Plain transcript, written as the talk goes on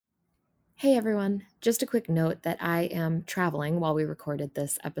Hey everyone, just a quick note that I am traveling while we recorded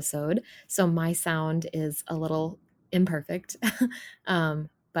this episode, so my sound is a little imperfect,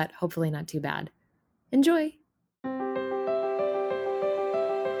 but hopefully not too bad. Enjoy!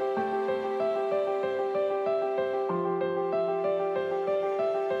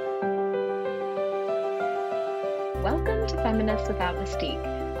 Welcome to Feminists Without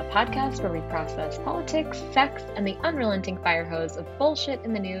Mystique, a podcast where we process politics, sex, and the unrelenting fire hose of bullshit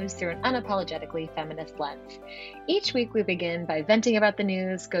in the news through an unapologetically feminist lens. Each week we begin by venting about the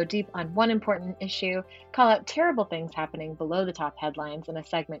news, go deep on one important issue, call out terrible things happening below the top headlines in a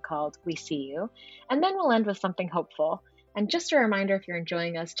segment called We See You, and then we'll end with something hopeful. And just a reminder, if you're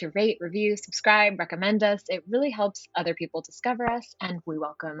enjoying us, to rate, review, subscribe, recommend us. It really helps other people discover us, and we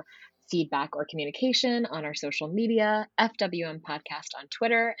welcome feedback or communication on our social media, FWM Podcast on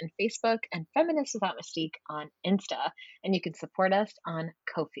Twitter and Facebook, and Feminists Without Mystique on Insta. And you can support us on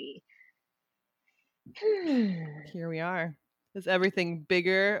Ko-fi. Here we are. Is everything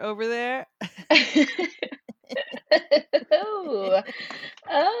bigger over there?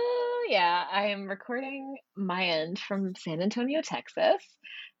 Oh, yeah. I am recording my end from San Antonio, Texas,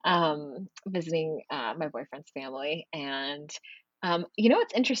 visiting my boyfriend's family. And you know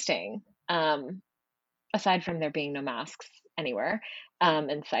what's interesting? Aside from there being no masks anywhere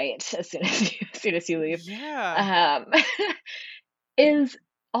in sight as soon as you leave, Yeah. is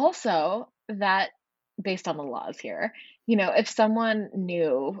also that based on the laws here, if someone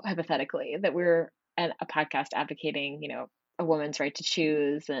knew hypothetically that we're a podcast advocating, a woman's right to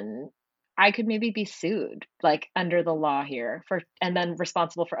choose, and I could maybe be sued like under the law here and then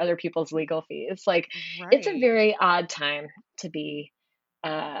responsible for other people's legal fees. Like it's a Right. very odd time to be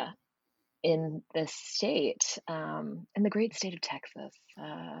uh in this state, in the great state of Texas.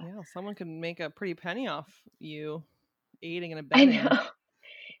 Yeah, someone could make a pretty penny off you aiding and I abetting. know.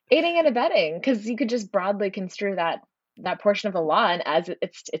 Aiding and abetting, because you could just broadly construe that portion of the law, and as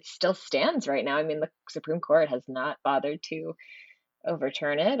it still stands right now. I mean, the Supreme Court has not bothered to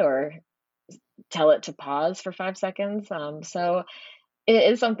overturn it or tell it to pause for 5 seconds. So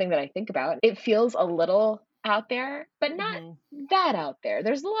it is something that I think about. It feels a little out there, but not that out there.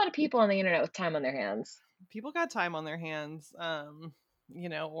 There's a lot of people on the internet with time on their hands. People got time on their hands,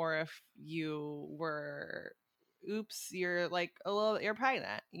 or if you were, oops, you're like you're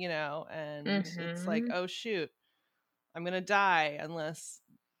pregnant, and it's like, oh shoot, I'm gonna die unless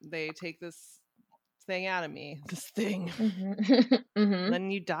they take this thing out of me, this thing. Then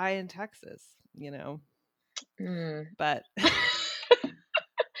you die in Texas, but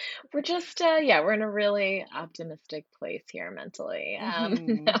we're just we're in a really optimistic place here mentally.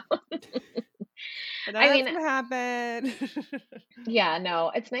 But I that's mean, gonna happen. yeah,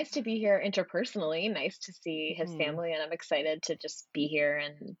 no, it's nice to be here interpersonally, nice to see his family, and I'm excited to just be here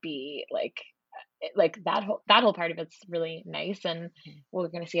and be like that whole part of it's really nice. And we're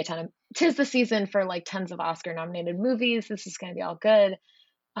going to see a ton of, 'tis the season for like tons of Oscar nominated movies. This is going to be all good.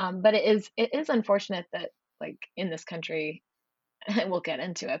 But it is unfortunate that like in this country, and we'll get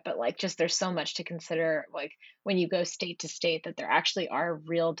into it, but like just there's so much to consider, like when you go state to state, that there actually are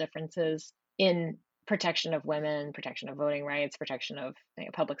real differences in protection of women, protection of voting rights, protection of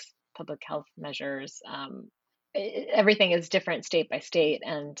public health measures. Everything is different state by state,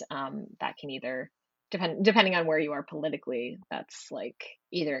 and that can either depending on where you are politically, that's like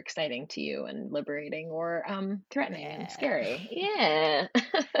either exciting to you and liberating, or threatening and scary. Yeah.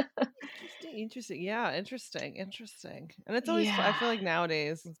 Interesting. Yeah, interesting. And it's always, I Yeah. feel like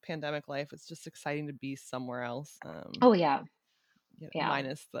nowadays, this pandemic life, it's just exciting to be somewhere else. Oh yeah.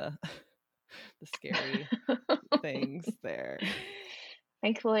 Minus the scary things there.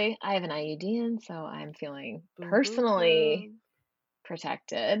 Thankfully, I have an IUD in, so I'm feeling personally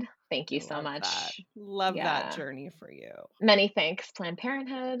protected. Thank you so much. Love that journey for you. Many thanks, Planned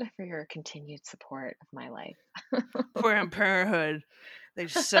Parenthood, for your continued support of my life. Planned Parenthood, they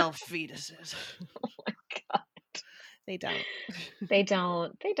sell fetuses. Oh my God. They don't.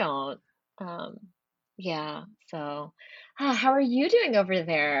 They don't. Yeah, so how are you doing over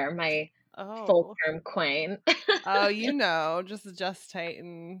there, my full-term queen? Oh, just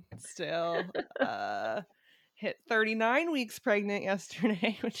Titan still. Hit 39 weeks pregnant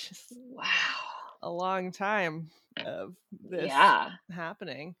yesterday, which is wow, a long time of this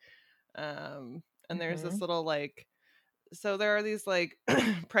happening. And there's this little so there are these like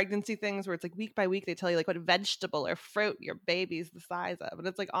pregnancy things where it's like week by week they tell you like what vegetable or fruit your baby's the size of, and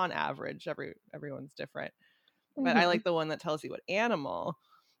it's like on average everyone's different. But I like the one that tells you what animal.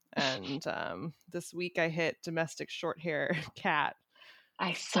 And this week I hit domestic short hair cat.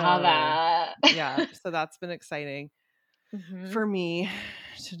 I saw that. Yeah, so that's been exciting for me.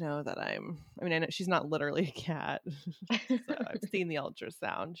 to know that I know she's not literally a cat. So I've seen the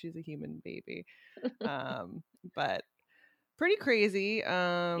ultrasound. She's a human baby. But pretty crazy.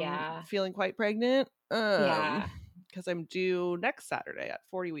 Feeling quite pregnant. Because I'm due next Saturday at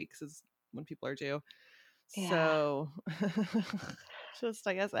 40 weeks is when people are due. So just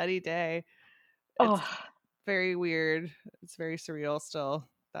I guess any day. It's very weird. It's very surreal still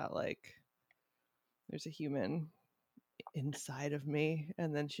that like there's a human inside of me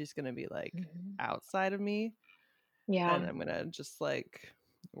and then she's gonna be like outside of me. Yeah. And I'm gonna just like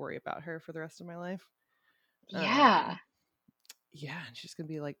worry about her for the rest of my life. Yeah. And she's gonna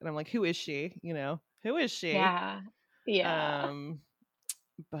be like, and I'm like, who is she? You know, who is she? Yeah.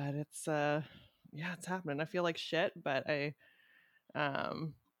 But it's it's happening. I feel like shit, but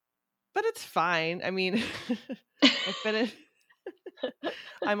but it's fine. I mean, I finished.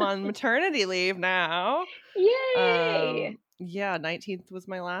 I'm on maternity leave now. Yay! 19th was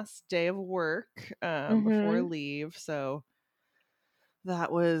my last day of work before leave, so that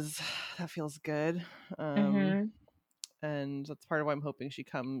feels good. And that's part of why I'm hoping she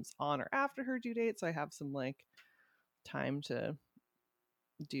comes on or after her due date, so I have some like time to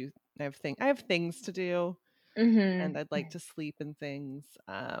do. I have things to do, and I'd like to sleep and things.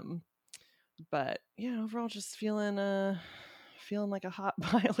 But yeah, overall, just feeling like a hot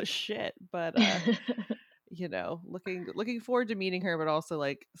pile of shit. But you know, looking forward to meeting her, but also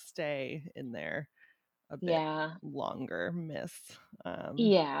like stay in there a bit longer, miss.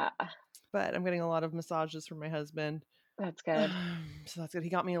 But I'm getting a lot of massages from my husband. That's good. So that's good. He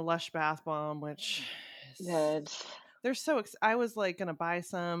got me a Lush bath bomb, which is good. They're so I was like gonna buy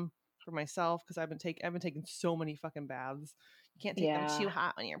some for myself because I've been taking so many fucking baths. You can't take them too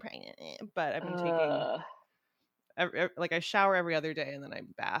hot when you're pregnant. But I've been taking like I shower every other day and then I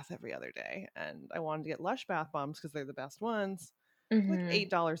bath every other day. And I wanted to get Lush bath bombs because they're the best ones. Like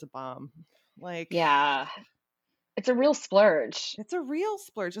 $8 a bomb. Like it's a real splurge.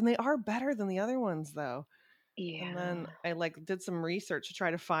 And they are better than the other ones though. Yeah. And then I like did some research to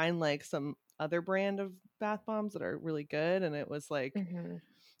try to find like some other brand of bath bombs that are really good. And it was like, I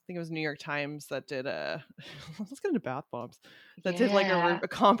think it was New York Times that did let's get into bath bombs. That did like a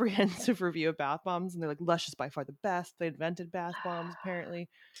comprehensive review of bath bombs. And they're like, Lush is by far the best. They invented bath bombs apparently.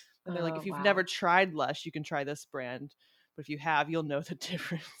 And they're like, if you've never tried Lush, you can try this brand. But if you have, you'll know the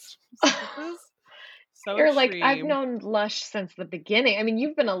difference. So you're extreme. Like, I've known Lush since the beginning. I mean,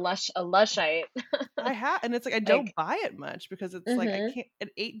 you've been a Lushite. I have, and it's like I don't buy it much because it's like I can't an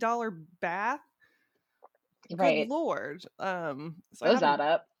 $8 bath. Good Lord. So those add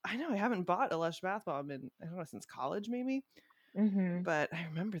up. I know I haven't bought a Lush bath bomb in I don't know since college maybe. But I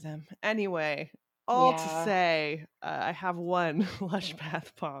remember them anyway. All to say, I have one Lush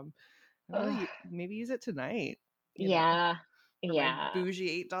bath bomb. Maybe use it tonight. You know, my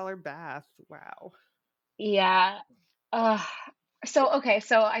bougie $8 bath. Wow. Yeah. So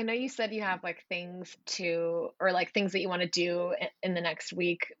I know you said you have like things that you want to do in the next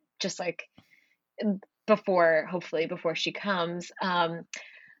week, just like hopefully before she comes.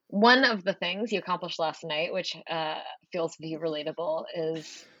 One of the things you accomplished last night, which feels to be relatable,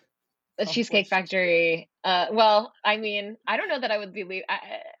 is the Cheesecake Factory. Well, I mean, I don't know that I would be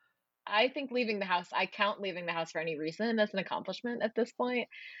I think leaving the house, I count leaving the house for any reason as an accomplishment at this point.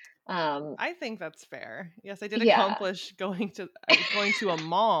 I think that's fair. Yes, I did accomplish going to a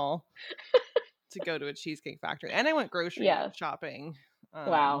mall to go to a Cheesecake Factory, and I went grocery shopping.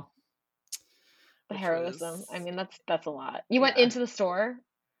 Wow, the heroism! I mean, that's a lot. You went into the store.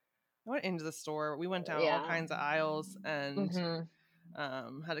 I went into the store. We went down all kinds of aisles, and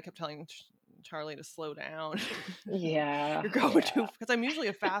kept telling Charlie to slow down. Yeah, you're going too, because I'm usually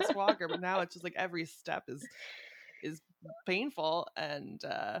a fast walker, but now it's just like every step is painful. And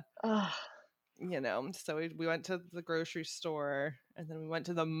you know, so we went to the grocery store and then we went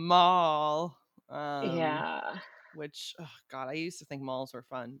to the mall, which God, I used to think malls were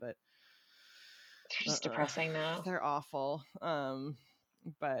fun, but they're just depressing now. They're awful.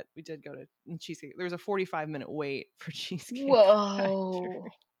 But we did go to Cheesecake. There was a 45-minute wait for Cheesecake Factory.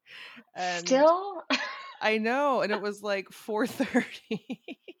 And still I know, and it was like 4:30.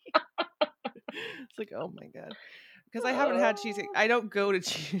 It's like, oh my God. Because I haven't had cheesecake. I don't go to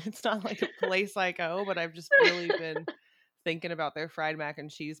cheese. It's not like a place I go, but I've just really been thinking about their fried mac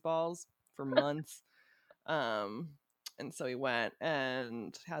and cheese balls for months. And so we went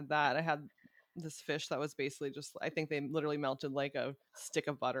and had that. I had this fish that was basically just, I think they literally melted like a stick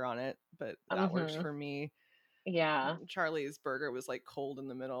of butter on it, but that works for me. Yeah. Charlie's burger was like cold in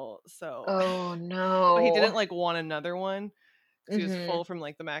the middle. So oh no. But he didn't like want another one. She was full from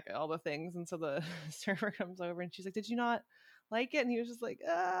like the mac, all the things, and so the server comes over and she's like, "Did you not like it? And he was just like,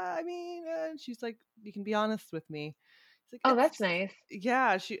 I mean, and she's like, you can be honest with me. He's like, oh, that's nice.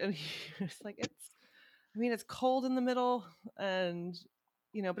 Yeah. And he was like, it's cold in the middle, and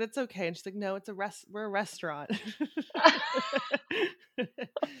but it's okay. And she's like, no, we're a restaurant.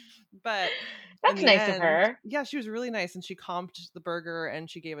 But that's nice of her. Yeah, she was really nice, and she comped the burger, and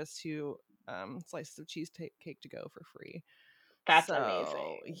she gave us 2 slices of cheesecake to go for free. That's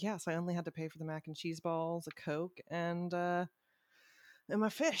amazing. Yeah, so I only had to pay for the mac and cheese balls, a Coke, and my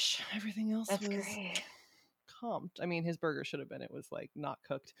fish. Everything else was great. Comped. I mean, his burger should have been. It was like not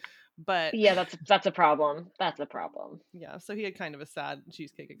cooked, but yeah, that's a problem. That's a problem. Yeah, so he had kind of a sad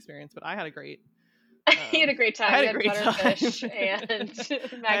cheesecake experience, but I had a great. He had a great time. I had a great butterfish time.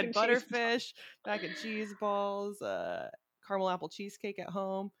 and I had butterfish, mac and cheese balls, caramel apple cheesecake at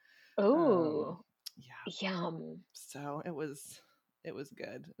home. Oh, yeah, yum. So it was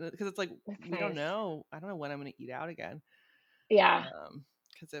good because it's like we don't know. I don't know when I'm going to eat out again. Yeah.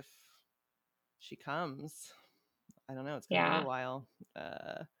 Because if she comes, I don't know. It's going to be a while.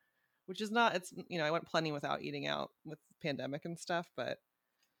 Which is not. It's I went plenty without eating out with pandemic and stuff, but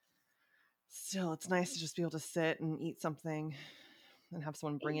still, it's nice to just be able to sit and eat something and have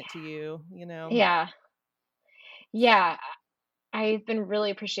someone bring it to you. Yeah. Yeah. I've been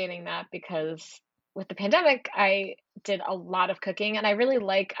really appreciating that because with the pandemic, I did a lot of cooking, and I really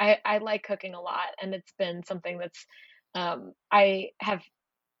like I like cooking a lot, and it's been something that's I have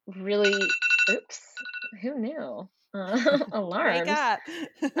really oops, who knew? Alarms. Wake up.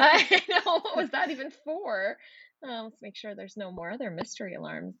 I know, what was that even for? Let's make sure there's no more other mystery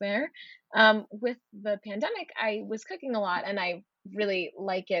alarms there. With the pandemic, I was cooking a lot, and I really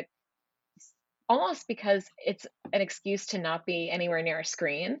like it almost because it's an excuse to not be anywhere near a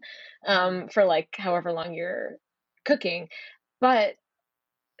screen for like however long you're cooking. But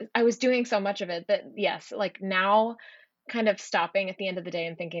I was doing so much of it that yes, like now kind of stopping at the end of the day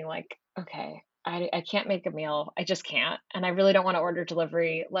and thinking like, okay, I can't make a meal. I just can't. And I really don't want to order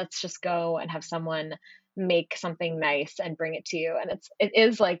delivery. Let's just go and have someone make something nice and bring it to you. And it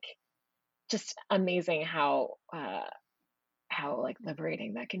is like just amazing how like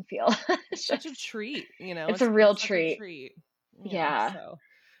liberating that can feel. It's such a treat, It's a real treat. Yeah. So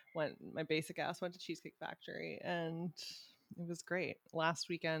when my basic ass went to Cheesecake Factory, and it was great. Last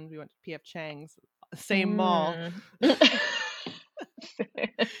weekend we went to P.F. Chang's, same mall.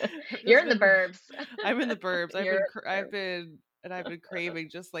 You're in the burbs. I'm in the burbs. I've been craving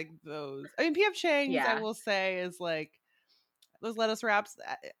just like those. I mean, P.F. Chang's, I will say, is like those lettuce wraps.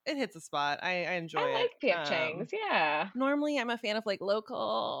 It hits a spot. I enjoy it. I like P.F. Chang's. Yeah. Normally, I'm a fan of like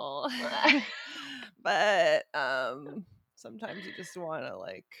local, but sometimes you just want to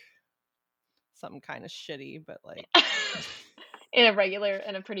like something kind of shitty, but like in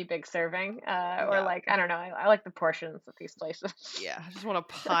a pretty big serving, or like I don't know. I like the portions of these places. Yeah, I just want a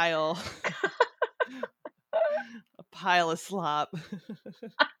pile, a pile of slop.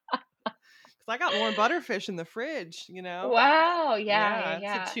 I got more butterfish in the fridge, Wow, yeah.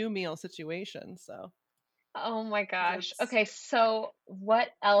 It's a 2-meal situation, so. Oh my gosh. Okay, so what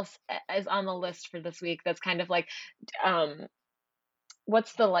else is on the list for this week that's kind of like,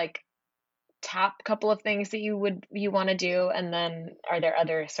 what's the like top couple of things that you want to do, and then are there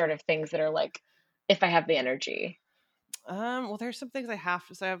other sort of things that are like, if I have the energy? Well, there's some things I have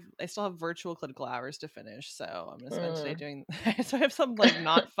to. So I still have virtual clinical hours to finish. So I'm gonna spend today doing. So I have some like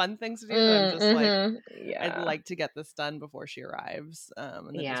not fun things to do. But I'm just like, I'd like to get this done before she arrives,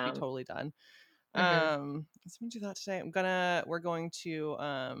 and then just be totally done. So I'm gonna do that today. We're going to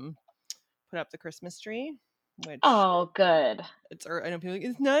put up the Christmas tree. Which good. I know people are like,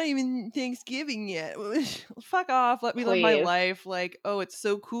 it's not even Thanksgiving yet. Fuck off. Let me live my life. Like, oh, it's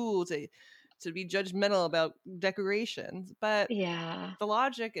so cool to be judgmental about decorations, but the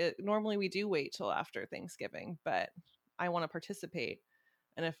logic, normally we do wait till after Thanksgiving, but I want to participate.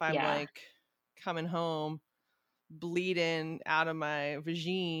 And if I'm like coming home bleeding out of my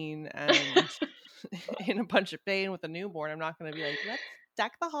vagine and in a bunch of pain with a newborn, I'm not going to be like, let's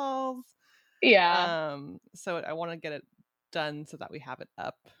deck the halls. So I want to get it done so that we have it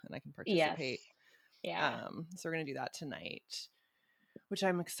up and I can participate. So we're going to do that tonight, which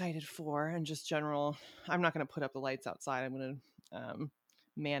I'm excited for. And just general, I'm not going to put up the lights outside. I'm going to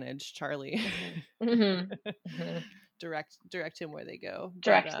manage Charlie, direct him where they go.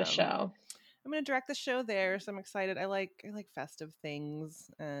 Direct the show. I'm going to direct the show there, so I'm excited. I like festive things,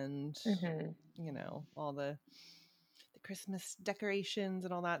 and all the Christmas decorations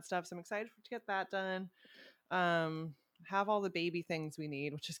and all that stuff. So I'm excited to get that done. Have all the baby things we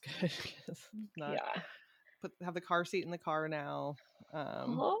need, which is good. Have the car seat in the car now.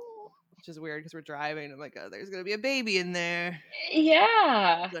 which is weird because we're driving. I'm like, oh, there's gonna be a baby in there.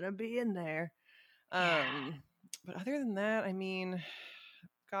 Yeah, gonna be in there. But other than that, I mean,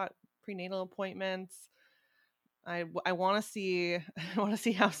 got prenatal appointments. I want to see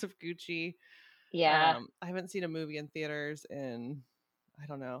House of Gucci. Yeah. I haven't seen a movie in theaters in, I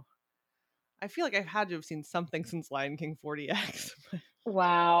don't know. I feel like I've had to have seen something since Lion King 40X.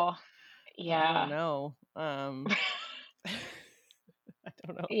 Wow. Yeah. I don't know. I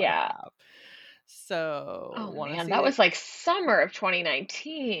don't know if I have. So, oh man, that was like summer of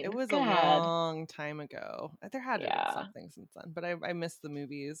 2019. It was God. a long time ago. There had to have been something since then, but I missed the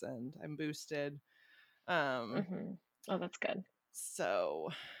movies and I'm boosted. Oh, that's good. So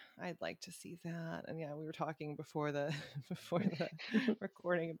I'd like to see that. And yeah, we were talking before the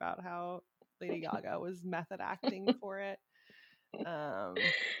recording about how Lady Gaga was method acting for it,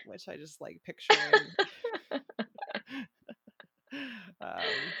 which I just like picturing.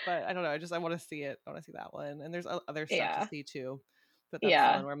 But I don't know. I want to see it. I want to see that one. And there's other stuff to see too. But that's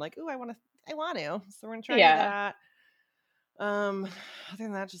the one where I'm like, ooh, I want to. So we're gonna try that. Other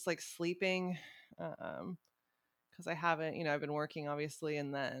than that, just like sleeping. Because I haven't, I've been working obviously,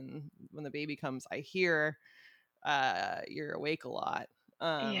 and then when the baby comes, I hear you're awake a lot.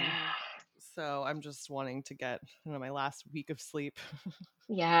 So I'm just wanting to get my last week of sleep.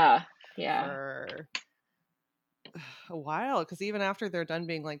 For a while, because even after they're done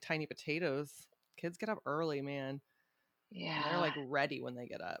being like tiny potatoes, kids get up early, man. And they're like ready when they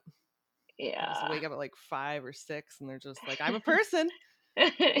get up. They just wake up at like 5 or 6 and they're just like, I'm a person.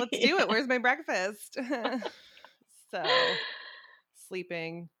 Let's do it. Where's my breakfast? So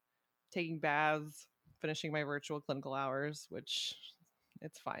sleeping, taking baths, finishing my virtual clinical hours, which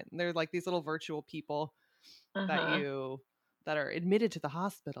it's fine. They're like these little virtual people that are admitted to the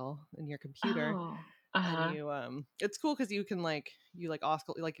hospital in your computer. And you it's cool because you can you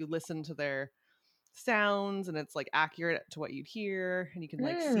listen to their sounds and it's like accurate to what you'd hear, and you can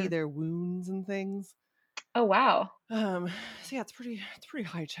like see their wounds and things. Oh wow. So yeah, it's pretty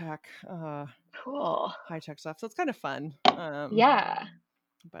high tech. Cool. High tech stuff. So it's kind of fun. Yeah.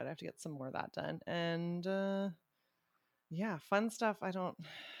 But I have to get some more of that done. And yeah, fun stuff. I don't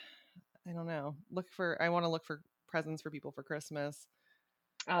know. I want to look for presents for people for Christmas.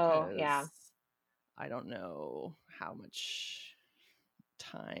 Oh yeah. I don't know how much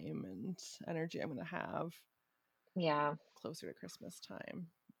time and energy I'm going to have. Yeah. Closer to Christmas time.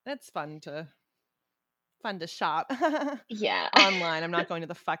 It's fun to shop. Yeah. Online. I'm not going to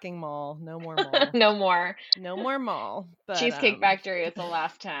the fucking mall. No more mall. No more mall. But, Cheesecake Factory is the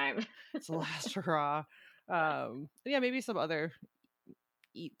last time. It's the last hurrah. Yeah, maybe some other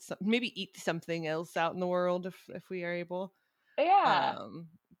eat something else out in the world if we are able. Yeah.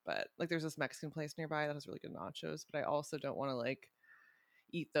 But like there's this Mexican place nearby that has really good nachos, but I also don't want to like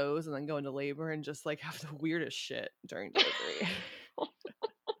eat those and then go into labor and just like have the weirdest shit during delivery.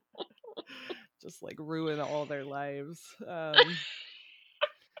 Just like ruin all their lives.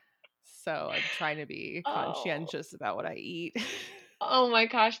 So I'm trying to be conscientious about what I eat. Oh my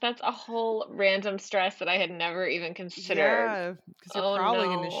gosh, that's a whole random stress that I had never even considered. Yeah, because you're probably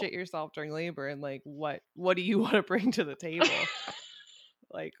going to shit yourself during labor, and like, what do you want to bring to the table?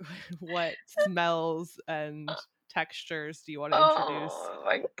 Like, what smells and textures do you want to introduce? Oh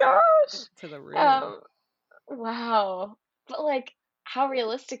my gosh, to the room? Wow, but like, how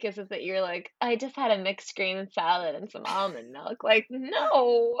realistic is it that you're like, I just had a mixed green salad and some almond milk? Like,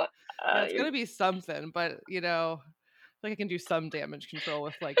 no. It's gonna be something, but like I can do some damage control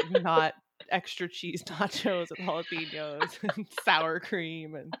with like not extra cheese nachos with jalapenos and sour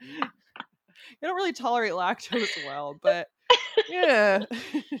cream, and I don't really tolerate lactose well, but yeah.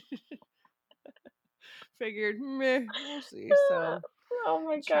 Figured we'll see. So oh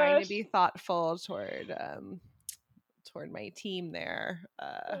my gosh, trying to be thoughtful toward my team there.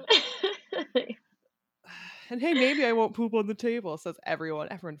 And hey, maybe I won't poop on the table, says everyone.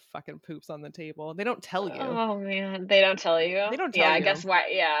 Everyone fucking poops on the table. They don't tell you. Oh man, they don't tell you. They don't tell you. I guess why?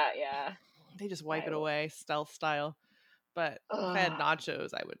 Yeah. They just wipe it away, stealth style. But if I had nachos,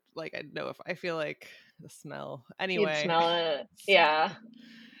 I would I'd know if I feel like the smell. Anyway, you'd smell it. Yeah.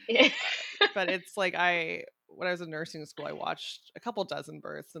 But it's like when I was in nursing school, I watched a couple dozen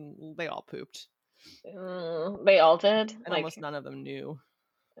births, and they all pooped. They all did, and almost none of them knew.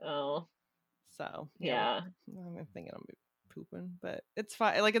 Oh. So yeah, I'm thinking I'm pooping, but it's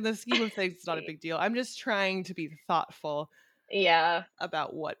fine. Like in the scheme of things, it's not a big deal. I'm just trying to be thoughtful. Yeah.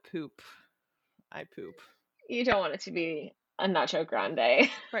 About what poop I poop. You don't want it to be a nacho grande, right?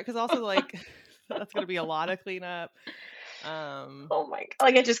 Because also like that's gonna be a lot of cleanup. Oh my god!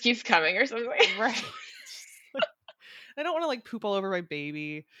 Like it just keeps coming or something, right? I don't want to like poop all over my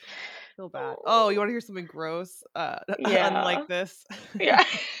baby. feel bad. Oh, you want to hear something gross? Unlike this. Yeah.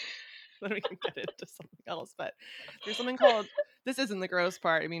 Then we can get into something else. But there's something called, this isn't the gross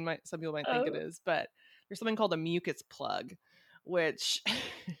part. I mean, some people might think it is, but there's something called a mucus plug, which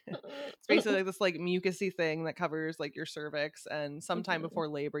it's basically like this like mucusy thing that covers like your cervix, and sometime before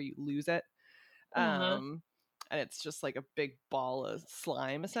labor you lose it. And it's just like a big ball of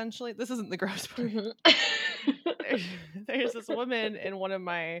slime, essentially. This isn't the gross part. There's this woman in one of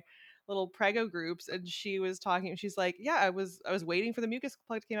my little prego groups, and she was talking. She's like, yeah, I was waiting for the mucus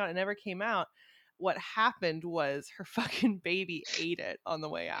plug to come out. It never came out. What happened was her fucking baby ate it on the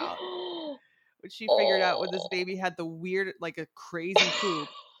way out. Which she figured out when this baby had the weird, like a crazy poop,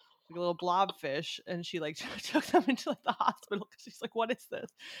 like a little blobfish, and she like took them into like the hospital because she's like, what is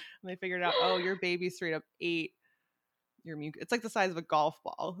this? And they figured out, oh, your baby straight up ate your mucus. It's like the size of a golf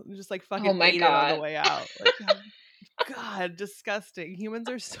ball. And just like fucking ate it on the way out. Like, God, disgusting. Humans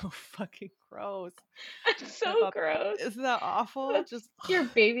are so fucking gross. It's so gross. Isn't that awful? Just your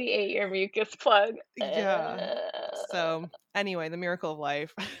baby ate your mucus plug. Yeah. So anyway, the miracle of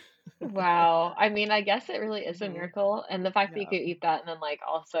life. Wow. I mean, I guess it really is a miracle, and the fact that you could eat that and then like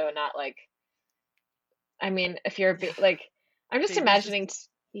also not like, I mean, if you're like, I'm just imagining.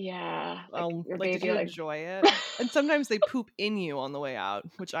 Yeah, like your baby, did you enjoy it? And sometimes they poop in you on the way out,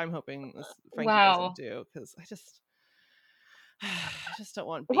 which I'm hoping Frankie doesn't do, because I just don't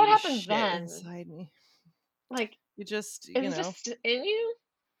want baby what happens shit then inside me. Like you just, it's just in you.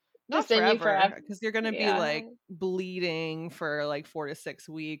 Not forever, because you're gonna be like bleeding for like 4 to 6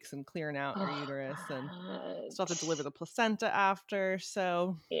 weeks and clearing out your uterus, and still have to deliver the placenta after.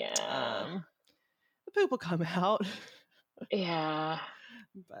 So the poop will come out. Yeah.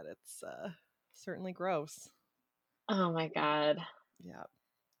 But it's certainly gross. Oh my God. Yeah,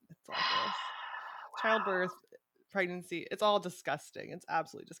 it's all gross. Childbirth, pregnancy, it's all disgusting. It's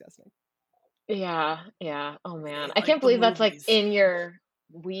absolutely disgusting. Yeah. Oh man, I can't believe that's like in your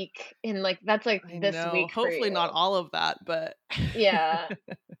week, in like that's like this week. Hopefully not all of that, but yeah.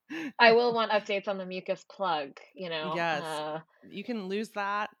 I will want updates on the mucus plug. Yes, you can lose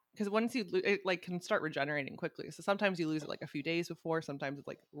that. Because once it like can start regenerating quickly. So sometimes you lose it like a few days before. Sometimes it's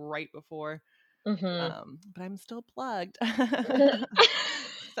like right before. But I'm still plugged.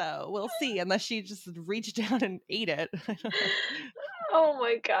 So we'll see. Unless she just reached down and ate it. Oh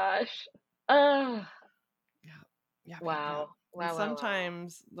my gosh. Yeah. Wow.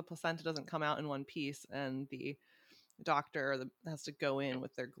 Sometimes the placenta doesn't come out in one piece, and the doctor has to go in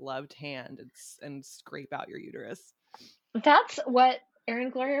with their gloved hand and scrape out your uterus. That's what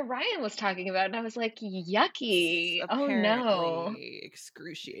Erin Gloria Ryan was talking about, and I was like, yucky. Oh no.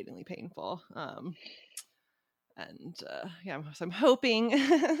 Excruciatingly painful. So I'm hoping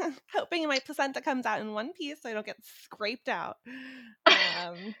my placenta comes out in one piece so I don't get scraped out.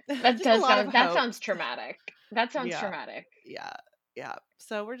 That sounds traumatic. That sounds traumatic. Yeah.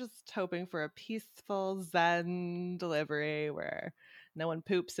 So we're just hoping for a peaceful Zen delivery where no one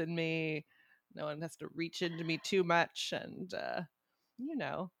poops in me, no one has to reach into me too much, and it's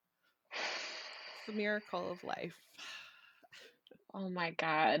the miracle of life. Oh my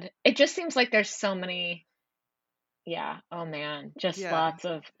God. It just seems like there's so many. Yeah. Oh man. Just lots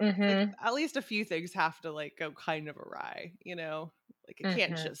of. Like, at least a few things have to like go kind of awry, like it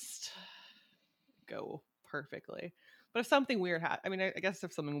can't just go perfectly. But if something weird I guess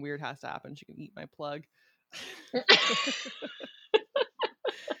if something weird has to happen, she can eat my plug.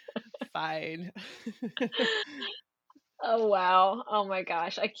 Fine. Oh wow. Oh my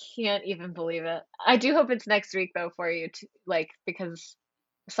gosh. I can't even believe it. I do hope it's next week though for you to because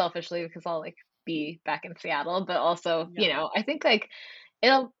selfishly, because I'll like be back in Seattle, but also, I think like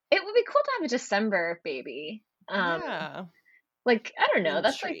it would be cool to have a December baby. Like, I don't know, wintry.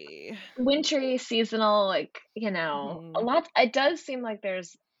 That's like wintry, seasonal, like, a lot. It does seem like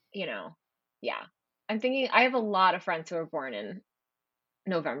there's, I'm thinking I have a lot of friends who are born in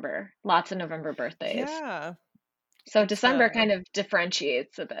November, lots of November birthdays. Yeah. So December kind of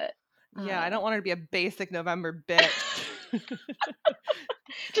differentiates a bit. Yeah, I don't want her to be a basic November bitch.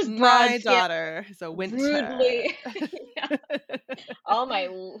 Just my daughter is a winter. Rudely. All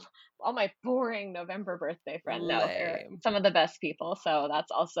my boring November birthday friends are some of the best people. So that's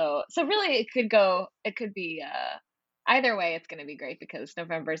also really it could be either way. It's going to be great because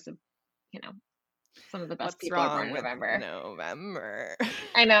November's some of the best people are born in November.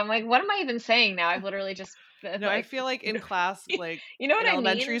 I know. I'm like, what am I even saying now? I've literally just. No, I feel like in class, like what I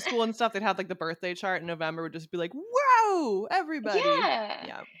elementary school and stuff, they'd have like the birthday chart in November would just be like, "Whoa, everybody!"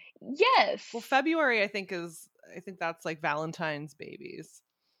 Yeah. Yes. Well, February, I think that's like Valentine's babies.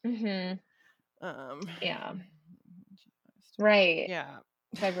 Yeah. Right. Yeah.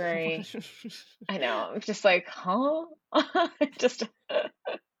 February. I know. I'm just like, huh? Just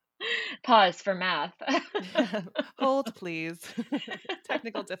pause for math. Hold, please.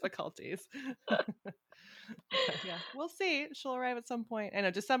 Technical difficulties. Yeah, we'll see. She'll arrive at some point. I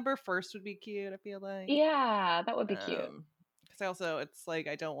know December 1st would be cute, I feel like. Yeah, that would be cute. Because I also, it's like,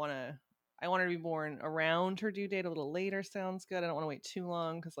 I want her to be born around her due date. A little later sounds good. I don't want to wait too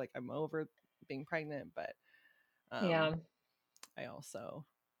long because like I'm over being pregnant, but yeah. I also,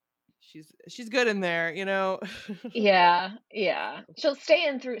 she's good in there, you know. Yeah. She'll stay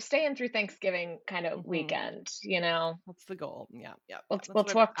in through Thanksgiving kind of weekend, you know. That's the goal. Yeah. Let's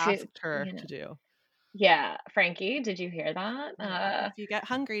what walk I've asked her you know. to do. Yeah, Frankie, did you hear that? Yeah, if you get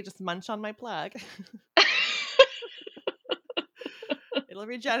hungry, just munch on my plug. It'll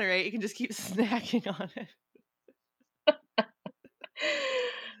regenerate. You can just keep snacking on it.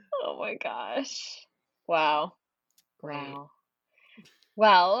 Oh my gosh. Wow. Wow.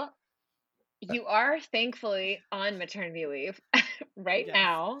 Well, you are thankfully on maternity leave right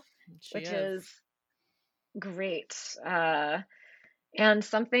now, which is great. And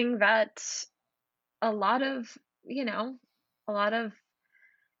something that a lot of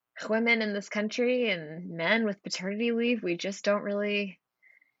women in this country and men with paternity leave, we just don't really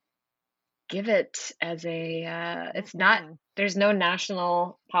give it as a it's not, there's no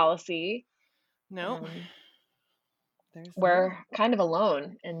national policy. No. We're kind of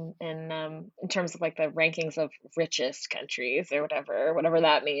alone in terms of like the rankings of richest countries or whatever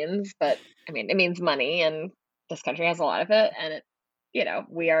that means. But I mean, it means money, and this country has a lot of it, and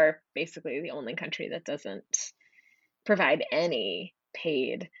we are basically the only country that doesn't provide any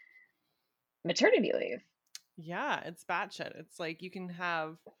paid maternity leave. Yeah, it's batshit. It's like you can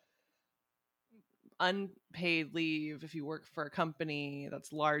have unpaid leave if you work for a company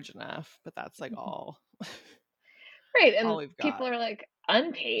that's large enough, but that's like all. Right, and people are like,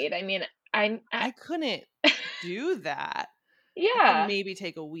 unpaid? I mean, I couldn't do that. Yeah. I could maybe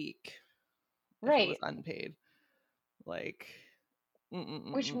take a week if right. It was unpaid. Like,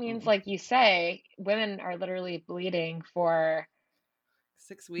 which means, like you say, women are literally bleeding for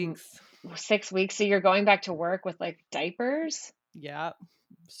 6 weeks. 6 weeks, so you're going back to work with like diapers? Yeah,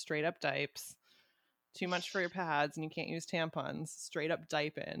 straight up diapers. Too much for your pads, and you can't use tampons. Straight up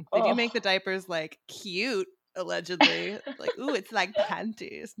diaping. They do make the diapers like cute, allegedly. Like, ooh, it's like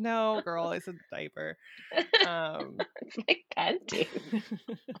panties. No, girl, it's a diaper. It's like panties.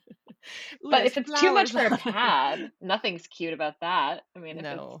 But if it's too much for a pad, nothing's cute about that. I mean,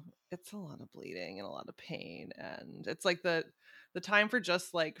 no, it's a lot of bleeding and a lot of pain, and it's like the time for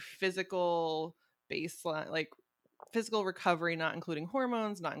just like physical baseline, like physical recovery, not including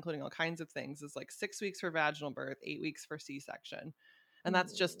hormones, not including all kinds of things, is like 6 weeks for vaginal birth, 8 weeks for C-section. And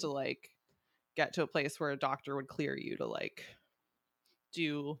that's just to like get to a place where a doctor would clear you to like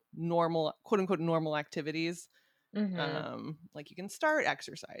do normal, quote unquote, normal activities. Like you can start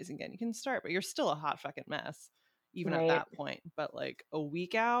exercising again, you can start, but you're still a hot fucking mess even at that point. But like a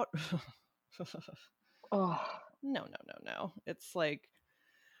week out, no. It's like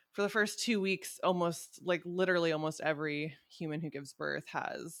for the first 2 weeks, almost like literally almost every human who gives birth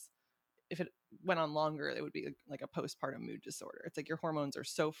has, if it went on longer, it would be like a postpartum mood disorder. It's like your hormones are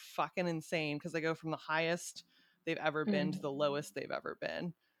so fucking insane because they go from the highest they've ever been to the lowest they've ever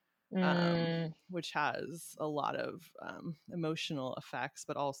been, which has a lot of emotional effects,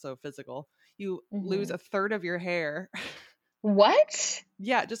 but also physical. You lose a third of your hair. What?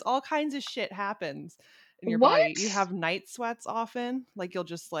 Yeah, just all kinds of shit happens in your body. You have night sweats often, like you'll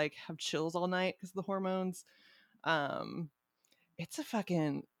just like have chills all night because of the hormones. It's a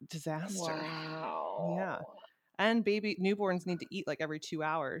fucking disaster. Wow. Yeah. And newborns need to eat like every 2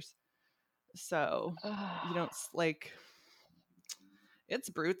 hours, so you don't like, it's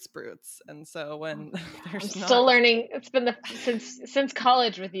brutes. And so when there's I'm still learning. It's been since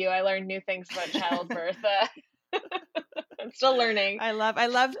college with you, I learned new things about childbirth. I'm still learning. I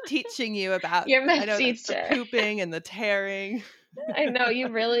love teaching you about, you're my teacher. The pooping and the tearing. I know, you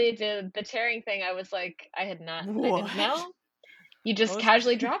really did. The tearing thing, I was like, I didn't know. You just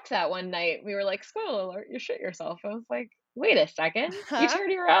casually dropped that one night. We were like, spoiler alert, you shit yourself. I was like, wait a second, you teared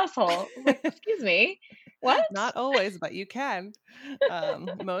your asshole. I was like, excuse me, what? Not always, but you can.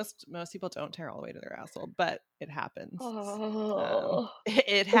 Most people don't tear all the way to their asshole, but it happens.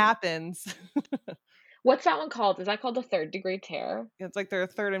 It happens. What's that one called? Is that called a 3rd degree tear? It's like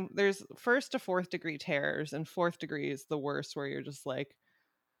there's 1st to 4th degree tears, and 4th degree is the worst, where you're just like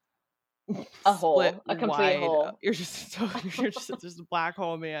a hole, a complete hole. You're just a black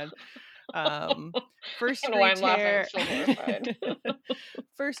hole, man. First degree tear.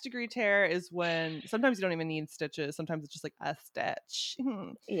 First degree tear is when sometimes you don't even need stitches. Sometimes it's just like a stitch.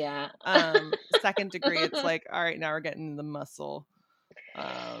 Yeah. Second degree, it's like, all right, now we're getting the muscle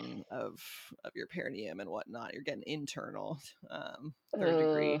of your perineum and whatnot. You're getting internal. Third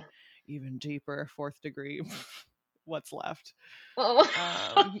degree, even deeper. Fourth degree, what's left?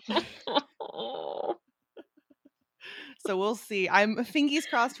 So we'll see. I'm fingies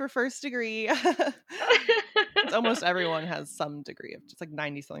crossed for first degree. Almost everyone has some degree of, just like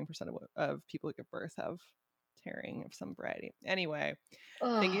 90-something% of people who give birth have tearing of some variety. Anyway,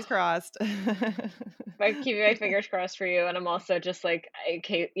 fingies crossed. I'm keeping my fingers crossed for you, and I'm also just like,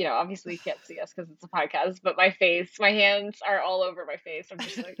 obviously you can't see us because it's a podcast, but my hands are all over my face. I'm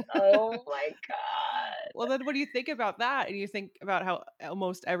just like, oh my god. Well, then what do you think about that? And you think about how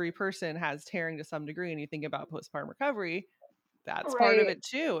almost every person has tearing to some degree, and you think about postpartum recovery. That's part of it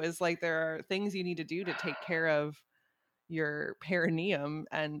too, is like there are things you need to do to take care of your perineum.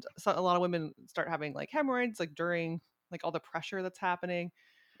 And so a lot of women start having like hemorrhoids like during like all the pressure that's happening.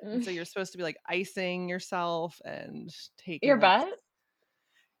 And so you're supposed to be like icing yourself and taking your butt.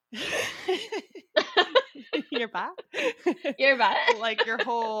 Your butt. Your butt. Like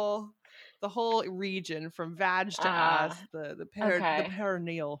the whole region from vag to ass, the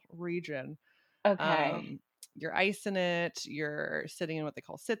perineal region. Okay. You're icing it. You're sitting in what they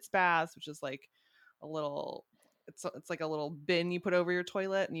call sitz baths, which is like a little. It's like a little bin you put over your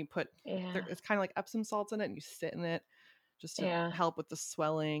toilet, and you put. It's kind of like Epsom salts in it, and you sit in it just to help with the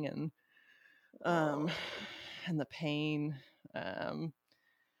swelling and the pain. And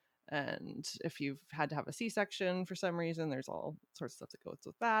if you've had to have a C-section for some reason, there's all sorts of stuff that goes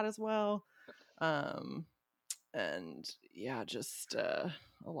with that as well. And yeah, just a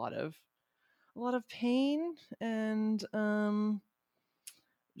lot of pain and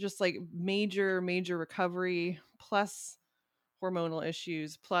just like major recovery, plus hormonal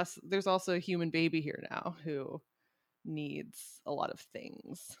issues, plus there's also a human baby here now who needs a lot of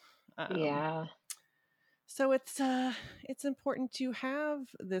things. So it's important to have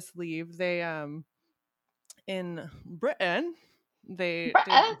this leave. They in Britain they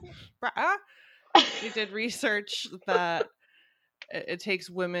did research that it takes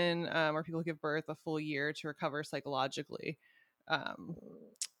women or people who give birth a full year to recover psychologically.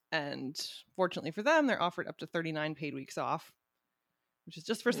 And fortunately for them, they're offered up to 39 paid weeks off, which is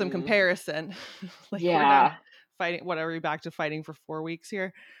just for some comparison. Like we're not fighting, what are we back to fighting for 4 weeks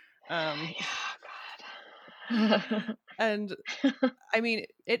here? And I mean,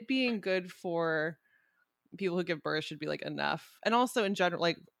 it being good for people who give birth should be like enough. And also in general,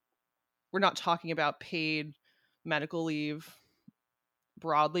 like we're not talking about paid medical leave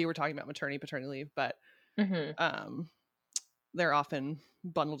broadly. We're talking about maternity, paternity leave, but they're often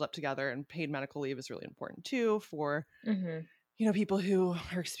bundled up together, and paid medical leave is really important too for people who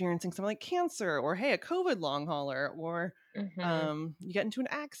are experiencing something like cancer, or hey, a COVID long hauler, or you get into an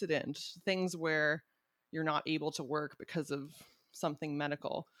accident, things where you're not able to work because of something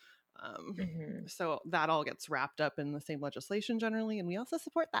medical. So that all gets wrapped up in the same legislation generally, and we also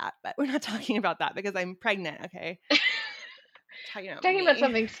support that, but we're not talking about that because I'm pregnant. Okay. Talking about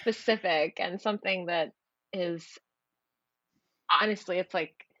something specific and something that is, honestly, it's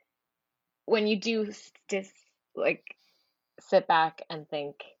like when you do sit back and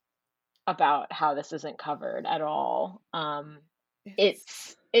think about how this isn't covered at all,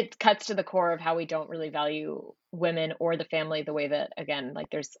 it cuts to the core of how we don't really value women or the family the way that, again, like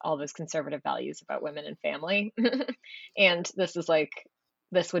there's all those conservative values about women and family. And this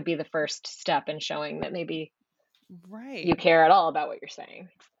would be the first step in showing that maybe you care at all about what you're saying.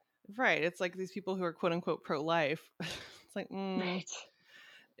 Right. It's like these people who are quote unquote pro-life. It's like,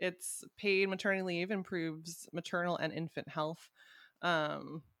 it's paid maternity leave improves maternal and infant health,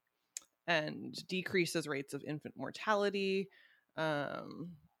 and decreases rates of infant mortality.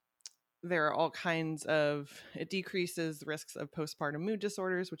 There are all kinds of, it decreases the risks of postpartum mood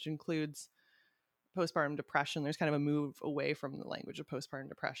disorders, which includes postpartum depression. There's kind of a move away from the language of postpartum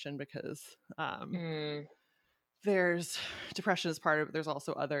depression because there's depression as part of it. There's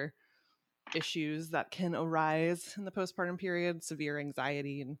also other issues that can arise in the postpartum period, severe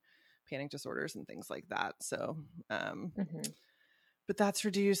anxiety and panic disorders and things like that. So, but that's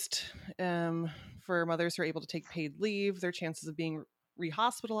reduced for mothers who are able to take paid leave. Their chances of being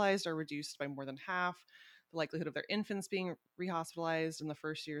rehospitalized are reduced by more than half. The likelihood of their infants being rehospitalized in the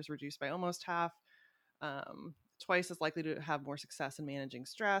first year is reduced by almost half. Twice as likely to have more success in managing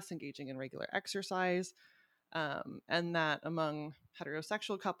stress, engaging in regular exercise. And that among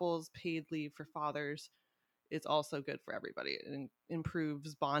heterosexual couples, paid leave for fathers is also good for everybody. It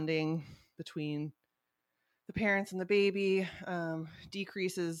improves bonding between the parents and the baby,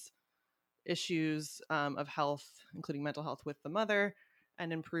 decreases issues of health, including mental health with the mother,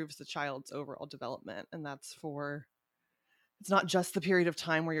 and improves the child's overall development. And that's it's not just the period of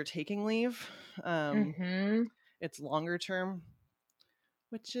time where you're taking leave. It's longer term,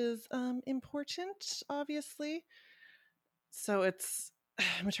 which is important, obviously. So it's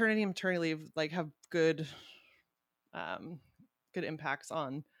maternity and maternity leave like have good impacts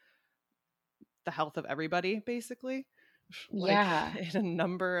on the health of everybody, basically. Yeah. Like in a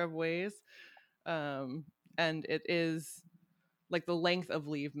number of ways. And it is like the length of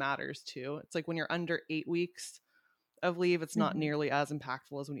leave matters too. It's like when you're under 8 weeks of leave, it's not nearly as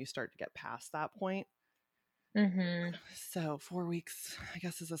impactful as when you start to get past that point. So 4 weeks, I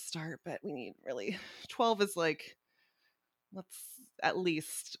guess, is a start, but we need really 12 is like, let's at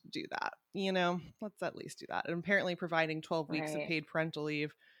least do that, let's at least do that. And apparently providing 12 weeks of paid parental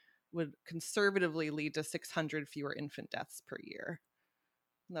leave would conservatively lead to 600 fewer infant deaths per year.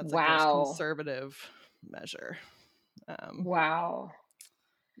 And that's like the most conservative measure. Wow.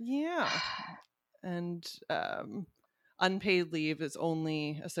 Yeah. And unpaid leave is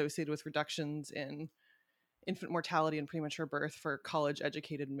only associated with reductions in infant mortality and premature birth for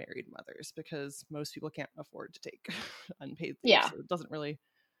college-educated married mothers, because most people can't afford to take unpaid leave. Yeah. So it doesn't really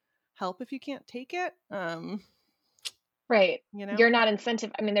help if you can't take it. Right. You're not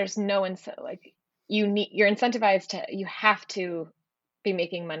incentive. I mean, there's no incentive. Like you're incentivized you have to be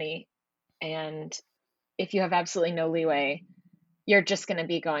making money. And if you have absolutely no leeway, you're just going to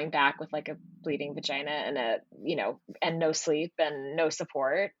be going back with like a bleeding vagina and and no sleep and no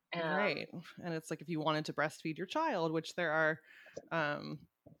support. Right. And it's like if you wanted to breastfeed your child, which there are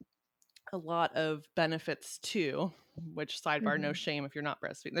a lot of benefits to, which sidebar, no shame if you're not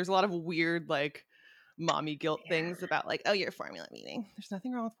breastfeeding. There's a lot of weird like mommy guilt things about like, oh, you're formula feeding. There's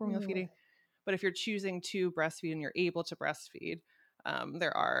nothing wrong with formula feeding. But if you're choosing to breastfeed and you're able to breastfeed,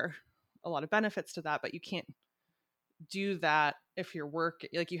 there are a lot of benefits to that, but you can't do that if you're working.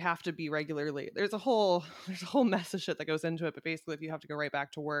 Like you have to be regularly. There's a whole mess of shit that goes into it. But basically, if you have to go right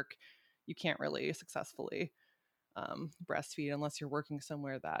back to work, you can't really successfully breastfeed unless you're working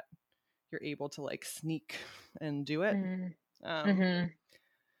somewhere that you're able to like sneak and do it. So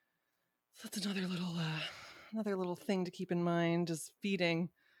that's another little thing to keep in mind, is feeding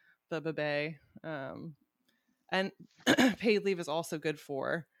the baby. And paid leave is also good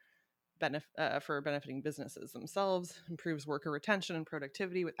for benefiting businesses themselves, improves worker retention and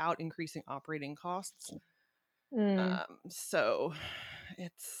productivity without increasing operating costs. So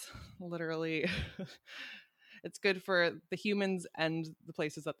it's literally it's good for the humans and the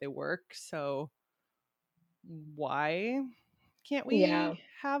places that they work. So why can't we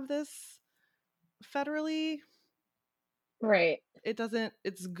have this federally? Right.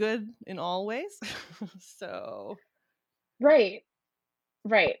 It's good in all ways. So right.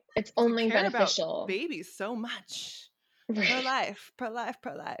 It's only beneficial. About babies so much. Pro-life.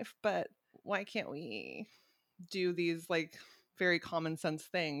 But why can't we do these like very common sense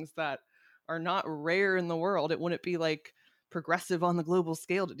things that are not rare in the world? It wouldn't be like progressive on the global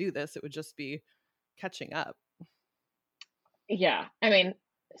scale to do this. It would just be catching up. Yeah. I mean,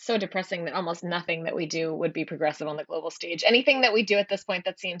 so depressing that almost nothing that we do would be progressive on the global stage. Anything that we do at this point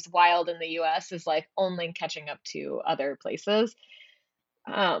that seems wild in the US is like only catching up to other places.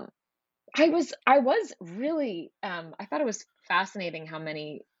 I was really I thought it was fascinating how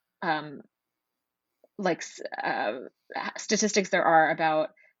many statistics there are about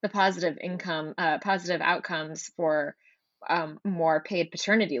the positive outcomes for more paid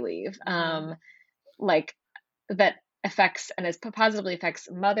paternity leave, like that affects and positively affects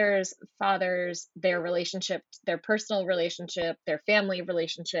mothers, fathers, their relationship, their personal relationship, their family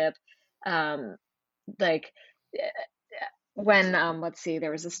relationship. Like when let's see,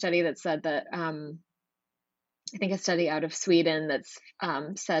 there was a study that said that I think a study out of Sweden that's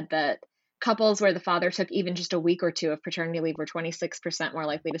said that couples where the father took even just a week or two of paternity leave were 26% more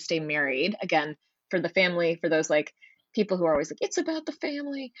likely to stay married. Again, for the family, for those like people who are always like, it's about the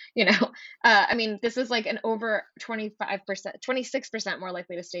family, I mean, this is like an over 25%, 26% more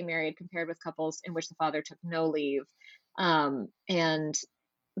likely to stay married compared with couples in which the father took no leave. And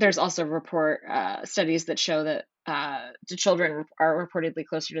there's also studies that show that the children are reportedly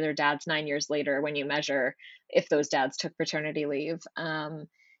closer to their dads 9 years later when you measure if those dads took paternity leave.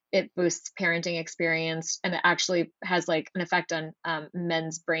 It boosts parenting experience, and it actually has like an effect on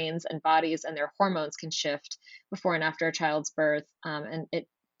men's brains and bodies, and their hormones can shift before and after a child's birth. And it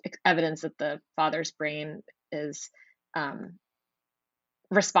evidence that the father's brain is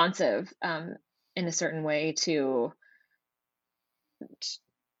responsive in a certain way to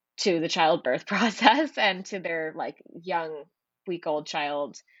to the childbirth process and to their like young week-old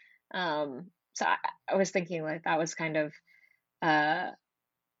child. So I was thinking like that was kind of uh,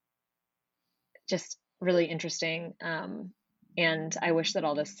 just really interesting. And I wish that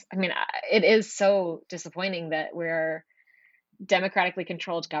all this, I mean, it is so disappointing that we're democratically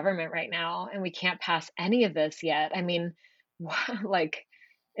controlled government right now and we can't pass any of this yet. I mean, like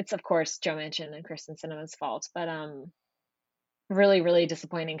it's of course Joe Manchin and Kyrsten Sinema's fault, but really, really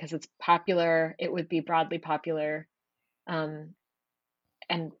disappointing because it's popular. It would be broadly popular, um,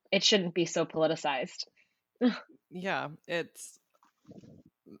 and it shouldn't be so politicized. Yeah, it's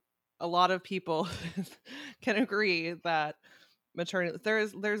a lot of people can agree that maternity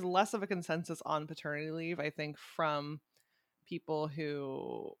there's less of a consensus on paternity leave, I think, from people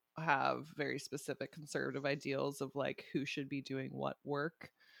who have very specific conservative ideals of like who should be doing what work,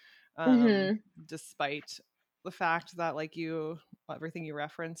 despite the fact that like everything you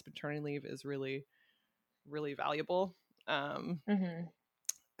reference, paternity leave is really, really valuable.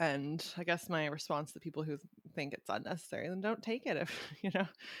 And I guess my response to people who think it's unnecessary, then don't take it. If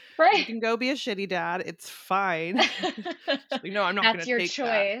right, you can go be a shitty dad, it's fine. I'm not going to take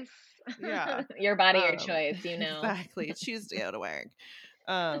choice. That. Yeah, your body, your choice. Exactly. Choose to go to work.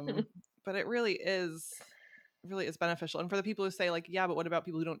 But it really is beneficial. And for the people who say like, yeah, but what about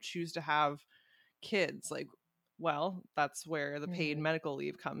people who don't choose to have kids? Like, well, that's where the paid medical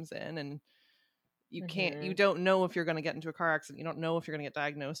leave comes in, and you don't know if you're going to get into a car accident. You don't know if you're going to get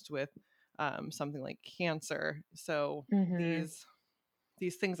diagnosed with something like cancer. So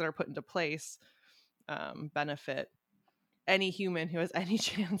these things that are put into place benefit any human who has any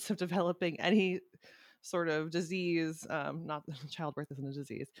chance of developing any sort of disease. Not childbirth isn't a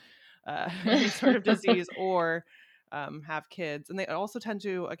disease. Any sort of disease or have kids. And they also tend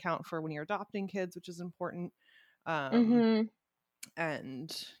to account for when you're adopting kids, which is important. And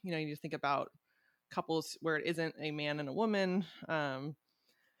you need to think about couples where it isn't a man and a woman,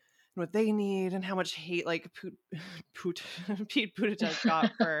 what they need and how much hate like Pete Buttigieg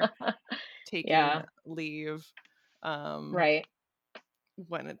got for taking leave, right,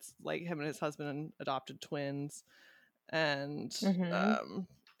 when it's like him and his husband adopted twins. And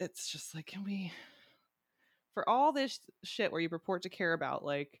it's just like, can we, for all this shit where you purport to care about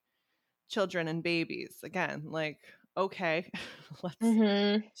like children and babies, again, like, okay,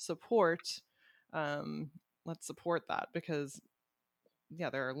 let's support that, because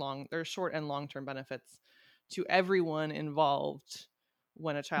there are short and long-term benefits to everyone involved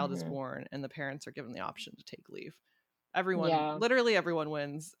when a child is born and the parents are given the option to take leave. Literally everyone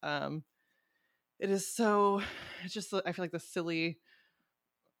wins. It is so, it's just, I feel like the silly,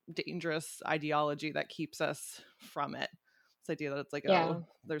 dangerous ideology that keeps us from it. This idea that it's like, oh,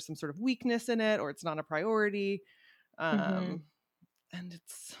 there's some sort of weakness in it, or it's not a priority. And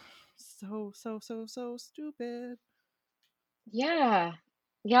it's so stupid. Yeah.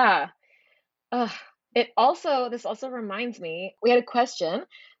 This also reminds me, we had a question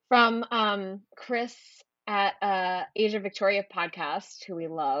from Chris at Age of Victoria podcast, who we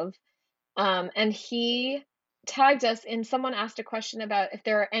love. And he tagged us in, someone asked a question about if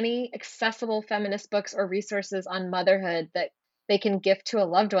there are any accessible feminist books or resources on motherhood that they can gift to a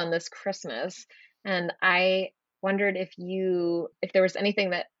loved one this Christmas. And I wondered if there was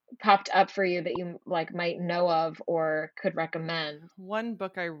anything that popped up for you that you like might know of or could recommend. One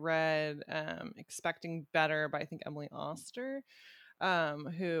book I read, Expecting Better by I think Emily Oster,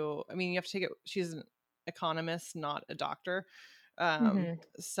 who, I mean, you have to take it, she's an economist, not a doctor.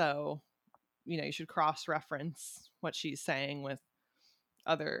 So you should cross-reference what she's saying with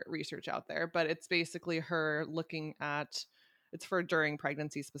other research out there, but it's basically her looking at, it's for during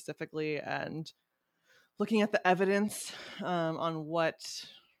pregnancy specifically, and looking at the evidence on what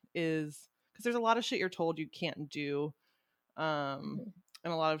is, because there's a lot of shit you're told you can't do, and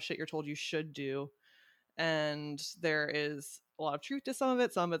a lot of shit you're told you should do, and there is a lot of truth to some of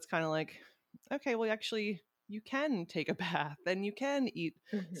it. Some of it's kind of like, okay, well, actually you can take a bath and you can eat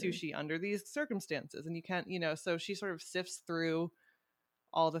sushi under these circumstances, and you can't, so she sort of sifts through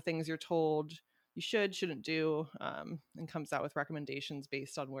all the things you're told you shouldn't do, and comes out with recommendations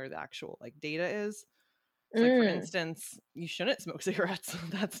based on where the actual like data is. So, like, for instance, you shouldn't smoke cigarettes.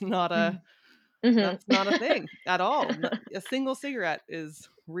 That's not a thing at all. A single cigarette is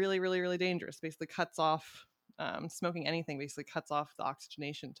really, really, really dangerous. Basically cuts off, smoking anything basically cuts off the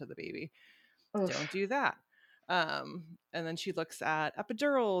oxygenation to the baby. Don't do that. And then she looks at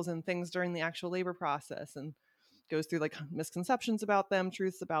epidurals and things during the actual labor process and goes through like misconceptions about them,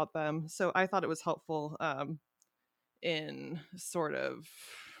 truths about them. So I thought it was helpful in sort of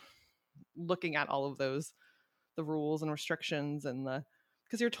looking at all of those, the rules and restrictions and the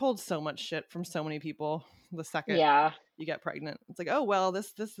because you're told so much shit from so many people the second you get pregnant. It's like, oh, well,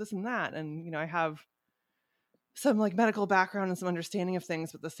 this and that. And, you know, I have some like medical background and some understanding of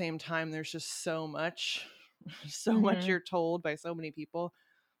things, but at the same time, there's just so much you're told by so many people.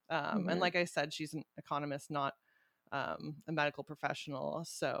 And like I said, she's an economist, not a medical professional.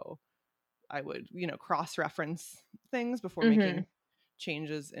 So I would, you know, cross-reference things before making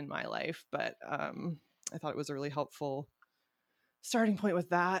changes in my life. But I thought it was a really helpful starting point with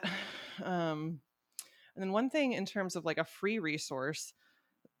that. And then one thing in terms of like a free resource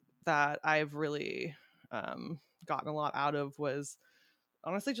that I've really gotten a lot out of was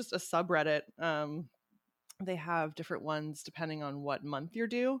honestly just a subreddit. They have different ones depending on what month you're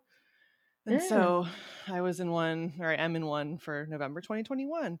due. And so I was in one, or I am in one for November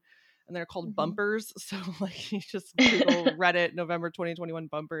 2021, and they're called bumpers. So like you just Google Reddit November 2021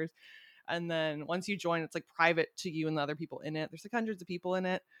 bumpers. And then once you join, it's like private to you and the other people in it. There's like hundreds of people in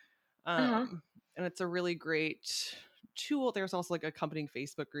it. And it's a really great tool. There's also like accompanying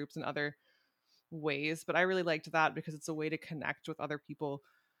Facebook groups and other ways, but I really liked that because it's a way to connect with other people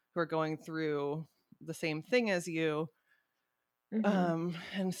who are going through the same thing as you. And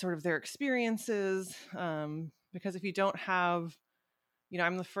sort of their experiences. Because if you don't have, you know,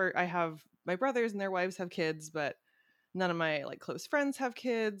 I'm the first, I have my brothers and their wives have kids, but none of my like close friends have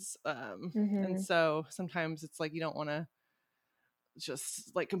kids. And so sometimes it's like, you don't want to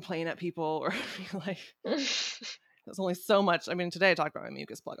just like complain at people or be like, there's only so much. I mean, today I talked about my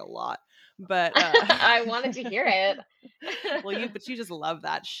mucus plug a lot, but I wanted to hear it. Well, but you just love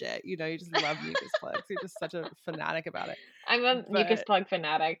that shit. You know, you just love mucus plugs. You're just such a fanatic about it. I'm a mucus plug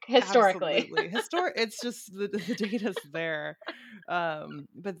fanatic, historically. It's just the data's there.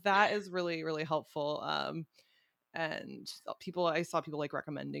 But that is really, really helpful. And I saw people like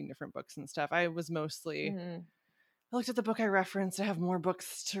recommending different books and stuff. I was mostly, I looked at the book I referenced. I have more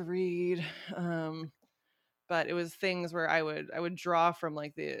books to read. But it was things where I would draw from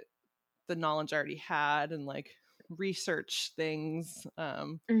like the knowledge I already had and like research things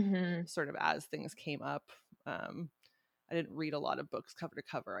sort of as things came up. I didn't read a lot of books cover to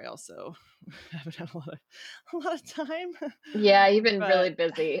cover. I also haven't had a lot of time. Yeah, you've been really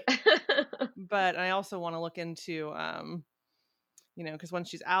busy. But I also want to look into you know, because when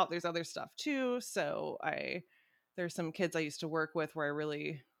she's out, there's other stuff too. So there's some kids I used to work with where I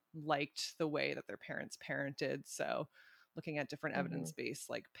really liked the way that their parents parented. So looking at different evidence-based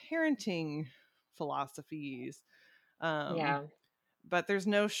like parenting philosophies. But there's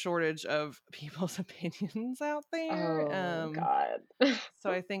no shortage of people's opinions out there. Oh God. So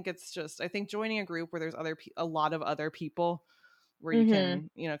I think joining a group where there's a lot of other people where you can,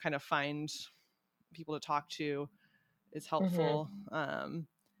 you know, kind of find people to talk to is helpful. And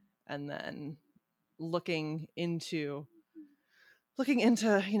then looking into,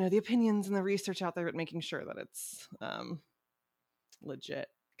 you know, the opinions and the research out there, but making sure that it's legit.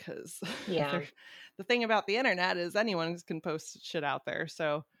 Because the thing about the internet is anyone can post shit out there.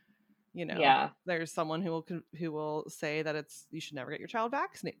 So, you know, there's someone who will say that you should never get your child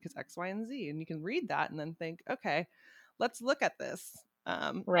vaccinated because X, Y, and Z. And you can read that and then think, okay, let's look at this.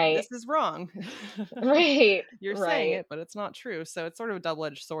 This is wrong. Right. You're saying it, but it's not true. So it's sort of a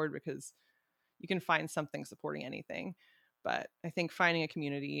double-edged sword because you can find something supporting anything. But I think finding a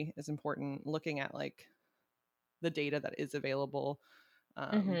community is important, looking at like the data that is available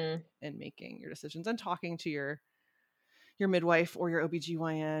and making your decisions and talking to your midwife or your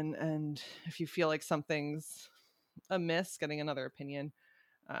OBGYN. And if you feel like something's amiss, getting another opinion.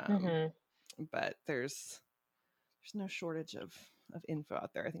 But there's no shortage of info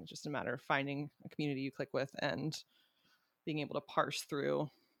out there. I think it's just a matter of finding a community you click with and being able to parse through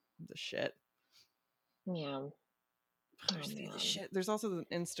the shit. Yeah. The shit. There's also an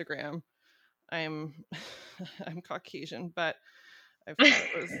Instagram. I'm Caucasian, but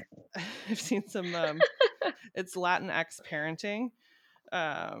I've seen some it's Latinx parenting.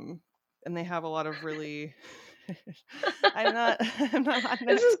 And they have a lot of really I'm not Latinx.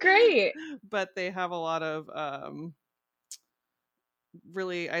 This is great. But they have a lot of I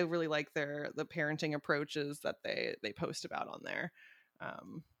really like the parenting approaches that they post about on there.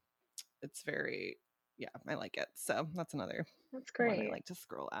 It's very, I like it. So that's great. One I like to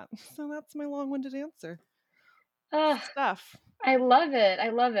scroll at. So that's my long-winded answer. Stuff. I love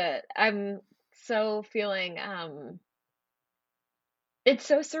it. I'm so feeling it's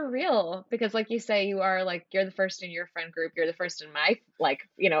so surreal because like you say, you're the first in your friend group, you're the first in my, like,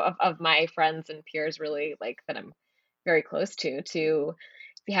 you know, of my friends and peers really like that I'm very close to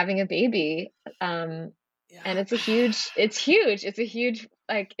be having a baby. And it's a huge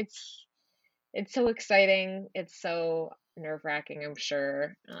like it's so exciting. It's so nerve-wracking, I'm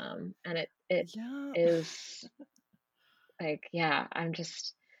sure. And it Yeah. is like, yeah, I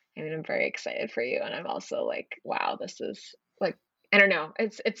mean, I'm very excited for you, and I'm also like, wow, this is like, I don't know.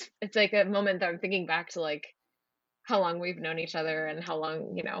 It's like a moment that I'm thinking back to, like, how long we've known each other and how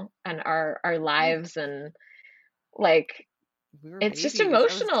long, and our Yeah. lives, and like We were it's just babies. I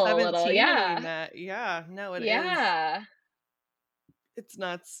was emotional a little. 17 when we Yeah. met. Yeah. No, it is. Yeah. It's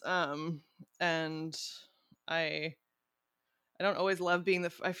nuts. And I I don't always love being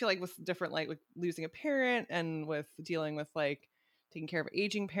I feel like with different, like with losing a parent and with dealing with like taking care of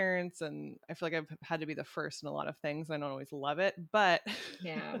aging parents, and I feel like I've had to be the first in a lot of things. I don't always love it, but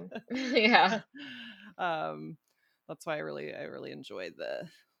Yeah. Yeah. um that's why I really enjoyed the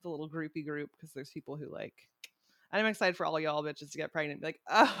little groupie group, because there's people who like, I'm excited for all y'all bitches to get pregnant and be like,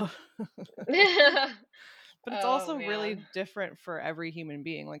 oh. But it's Oh also really man. different for every human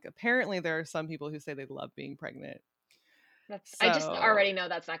being. Like apparently there are some people who say they love being pregnant. I just So already know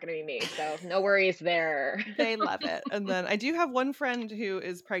that's not going to be me, so no worries there. they love it. And then I do have one friend who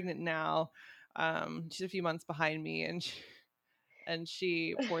is pregnant now. She's a few months behind me, and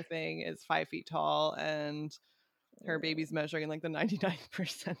she poor thing is 5 feet tall, and her baby's measuring in like the 99th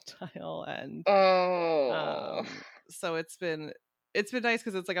percentile. And Oh. so it's been nice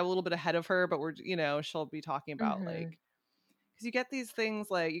because it's like a little bit ahead of her, but we're, she'll be talking about like, Mhm. because you get these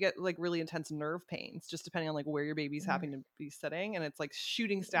things, like you get like really intense nerve pains just depending on like where your baby's having to be sitting, and it's like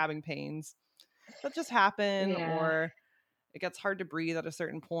shooting, stabbing pains that just happen, Yeah. or it gets hard to breathe at a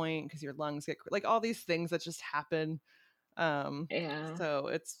certain point because your lungs get like all these things that just happen. Yeah. So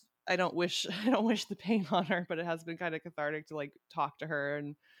it's, I don't wish the pain on her, but it has been kind of cathartic to like talk to her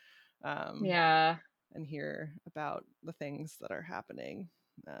um Yeah. and hear about the things that are happening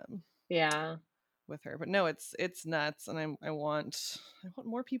Yeah. with her. But no, it's nuts, and I want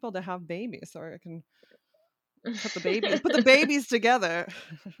more people to have babies so I can put the babies together.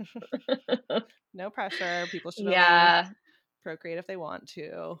 No pressure. People should only Yeah. procreate if they want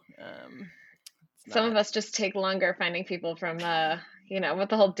to. It's Some not. of us just take longer finding people from, with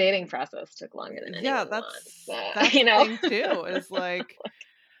the whole dating process took longer than Yeah, anyone that's wants. the thing too. Is like,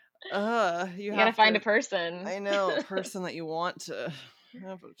 you You gotta have find a to. person. I know, a person that you want to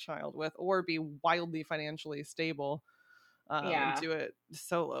have a child with, or be wildly financially stable. And Yeah. do it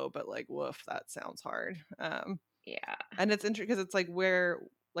solo, but like, woof, that sounds hard. Yeah. And it's interesting because it's like where,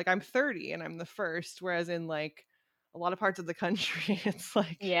 like, I'm 30 and I'm the first, whereas in like a lot of parts of the country, it's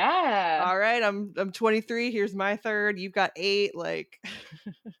like, Yeah. all right, I'm 23. Here's my third. You've got 8. Like,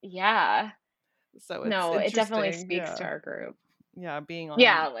 Yeah. so it's No, it definitely interesting. speaks to our group. Yeah, being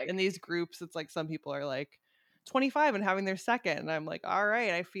Yeah, on like in these groups, it's like some people are like 25 and having their second, and I'm like, all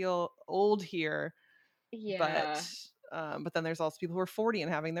right, I feel old here. yeah. But then there's also people who are 40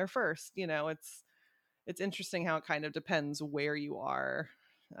 and having their first. It's interesting how it kind of depends where you are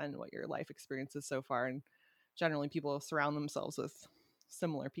and what your life experience is so far, and generally people surround themselves with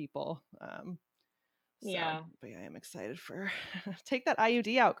similar people. Yeah. But yeah, I'm excited for take that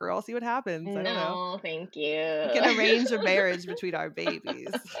IUD out, girl, see what happens. I don't know, No, thank we you. can arrange a marriage between our babies.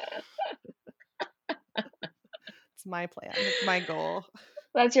 It's my plan, it's my goal.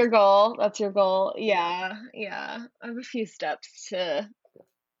 That's your goal. That's your goal. Yeah. Yeah. I have a few steps to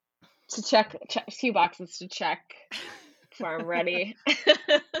check, a few boxes to check before I'm ready.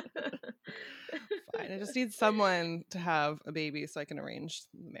 Fine, I just need someone to have a baby so I can arrange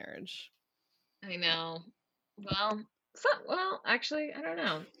the marriage. I know. Well, actually, I don't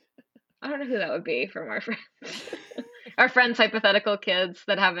know. I don't know who that would be from our friends. Our friends' hypothetical kids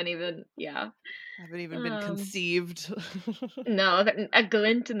that haven't even Been conceived. No, a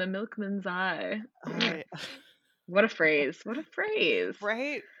glint in the milkman's eye. What a phrase. What a phrase.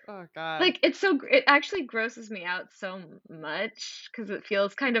 Right? Oh god. Like, it actually grosses me out so much because it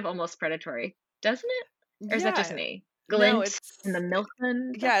feels kind of almost predatory, doesn't it? Or is that just Yeah. me? No, Glint in the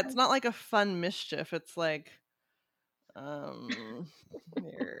milkman. yeah, it's not like a fun mischief. It's like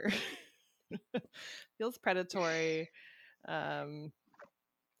feels predatory.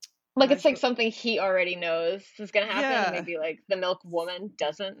 Like, it's like something he already knows is gonna happen, and yeah. maybe like the milk woman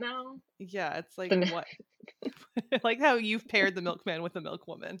doesn't know. Yeah, it's like what like how you've paired the milkman with the milk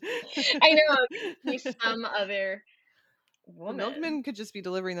woman. I know. He's some other The woman. milkman could just be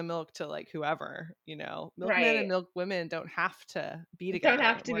delivering the milk to like whoever, Milkmen Right. and milk women don't have to be together. Don't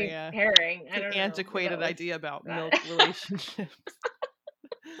have to be pairing. It's an antiquated idea about milk relationships.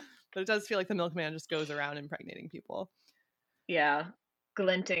 But it does feel like the milkman just goes around impregnating people. Yeah.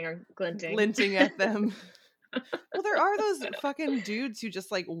 Glinting at them. Well, there are those fucking dudes who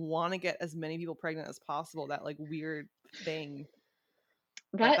just like want to get as many people pregnant as possible. That like weird thing.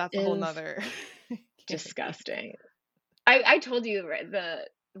 That's a whole nother disgusting. I told you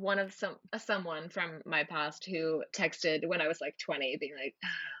someone from my past who texted when I was like 20 being like,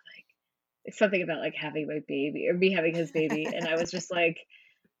 like it's something about like having my baby or me having his baby, and I was just like,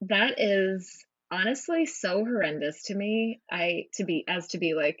 that is honestly so horrendous to me. To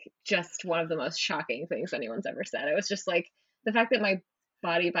be like just one of the most shocking things anyone's ever said. I was just like, the fact that my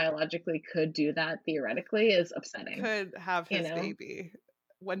body biologically could do that theoretically is upsetting. Could have his baby.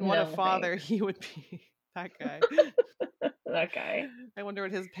 What a father he would be. That guy. That guy. I wonder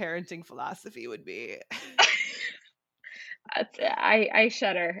what his parenting philosophy would be. I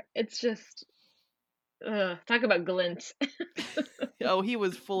shudder. It's just talk about glint. Oh, he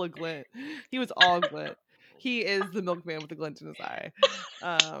was full of glint. He was all glint. He is the milkman with the glint in his eye.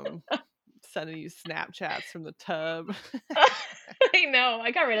 Sending you Snapchats from the tub. I know.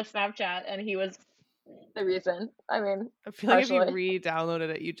 I got rid of Snapchat and he was the reason. I mean, I feel like if you re-downloaded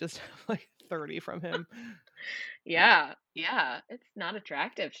it, you just have like 30 from him. Yeah. It's not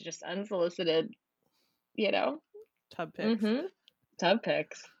attractive to just unsolicited, tub pics. Mm-hmm. Tub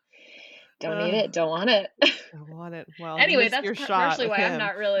pics. Don't need it. Don't want it. Don't want it. Well, anyway, that's partially why I'm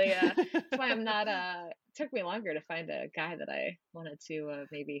not really. That's why I'm not. Took me longer to find a guy that I wanted to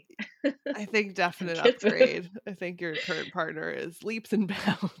maybe. I think definite upgrade. I think your current partner is leaps and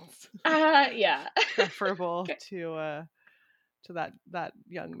bounds. Yeah. Preferable to that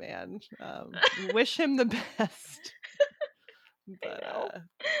young man. Wish him the best. But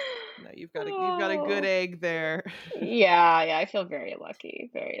no, you've got a good egg there. Yeah, I feel very lucky.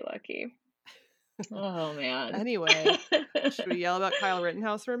 Very lucky. Oh man. Anyway, should we yell about Kyle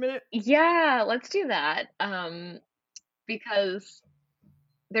Rittenhouse for a minute? Yeah, let's do that. Because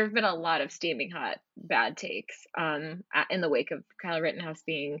there have been a lot of steaming hot bad takes in the wake of Kyle Rittenhouse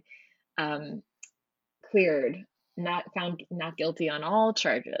being cleared, found not guilty on all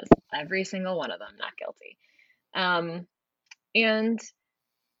charges, every single one of them not guilty. And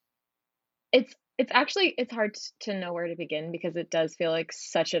it's hard to know where to begin because it does feel like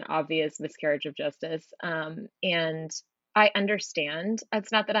such an obvious miscarriage of justice. And I understand.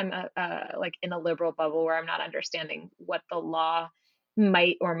 It's not that I'm like in a liberal bubble where I'm not understanding what the law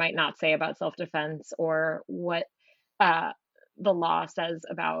might or might not say about self-defense or what the law says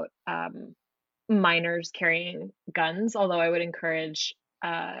about minors carrying guns. Although I would encourage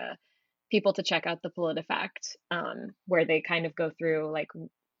people to check out the PolitiFact, where they kind of go through like,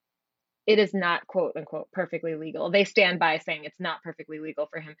 it is not quote unquote perfectly legal. They stand by saying it's not perfectly legal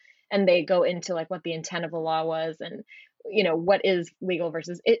for him. And they go into like what the intent of the law was and, what is legal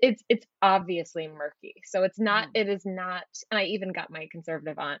versus it's obviously murky. So it is not, and I even got my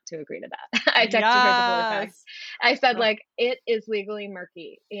conservative aunt to agree to that. I texted her the PolitiFact. I said like, it is legally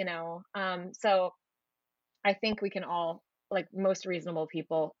murky, so I think we can all, like most reasonable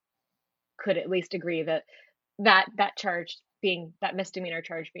people could at least agree that charge being, that misdemeanor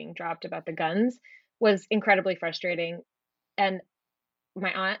charge being dropped about the guns was incredibly frustrating. And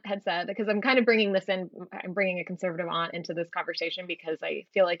my aunt had said, because I'm kind of bringing a conservative aunt into this conversation because I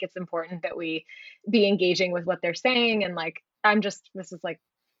feel like it's important that we be engaging with what they're saying. And like, this is like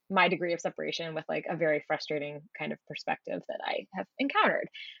my degree of separation with like a very frustrating kind of perspective that I have encountered.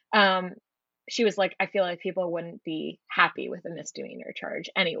 She was like, I feel like people wouldn't be happy with a misdemeanor charge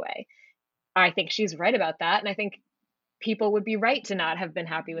anyway. I think she's right about that. And I think people would be right to not have been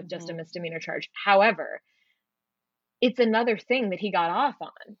happy with just a misdemeanor charge. However, it's another thing that he got off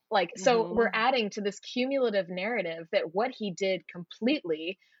on. Like, so we're adding to this cumulative narrative that what he did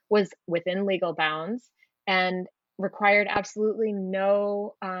completely was within legal bounds and required absolutely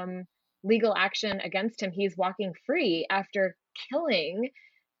no legal action against him. He's walking free after killing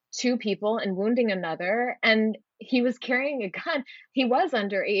 2 people and wounding another. And he was carrying a gun. He was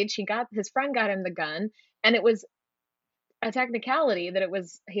underage. His friend got him the gun, and it was a technicality that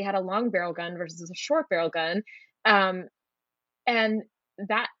he had a long barrel gun versus a short barrel gun. And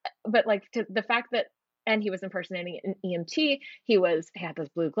that, but like the fact that, and he was impersonating an EMT. He had those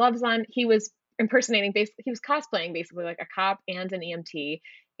blue gloves on. He was impersonating, basically, he was cosplaying basically like a cop and an EMT,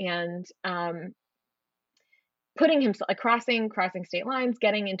 and putting himself, like crossing state lines,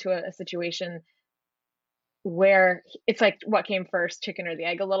 getting into a situation where it's like, what came first, chicken or the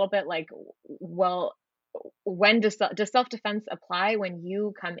egg a little bit? Like, well, when does self-defense apply? When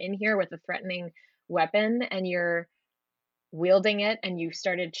you come in here with a threatening weapon and you're wielding it and you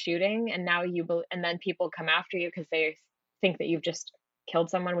started shooting, and now and then people come after you because they think that you've just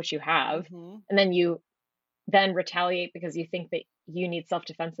killed someone, which you have, and then you then retaliate because you think that you need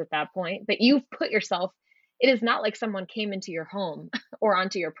self-defense at that point. But you've put yourself, it is not like someone came into your home or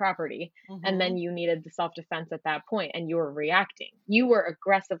onto your property and then you needed the self-defense at that point and you were reacting. You were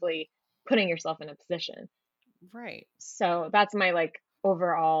aggressively putting yourself in a position. Right. So that's my like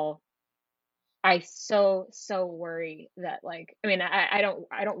overall. I so worry that like, I mean, I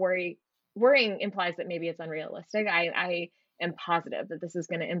don't worry. Worrying implies that maybe it's unrealistic. I am positive that this is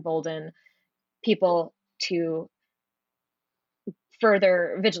going to embolden people to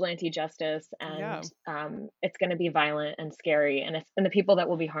further vigilante justice, and Yeah. it's going to be violent and scary, and the people that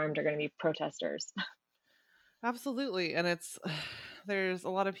will be harmed are going to be protesters. Absolutely. And it's there's a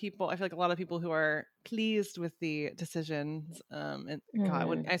lot of people, I feel like a lot of people who are pleased with the decisions. And God,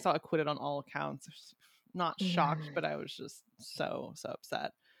 when I saw acquitted on all accounts, I was not shocked, but I was just so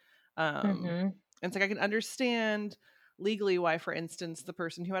upset. And it's like I can understand legally why, for instance, the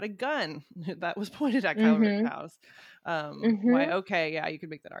person who had a gun that was pointed at Kyle Rittenhouse, why, okay, yeah, you could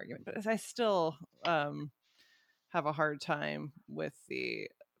make that argument, but I still have a hard time with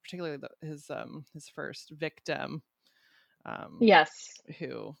particularly his first victim, Yes,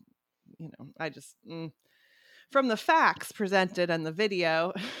 who, I just from the facts presented and the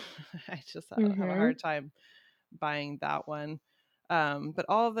video, I just have a hard time buying that one. But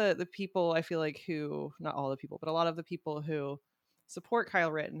all the people, I feel like, who, not all the people, but a lot of the people who support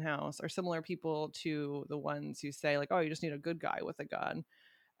Kyle Rittenhouse are similar people to the ones who say like, oh, you just need a good guy with a gun.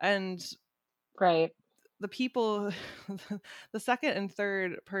 And right. The people, the second and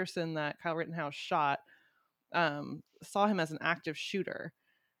third person that Kyle Rittenhouse shot, saw him as an active shooter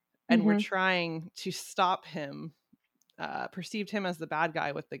and were trying to stop him, perceived him as the bad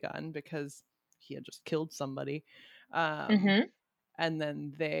guy with the gun because he had just killed somebody. And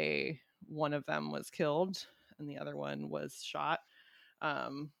then one of them was killed and the other one was shot.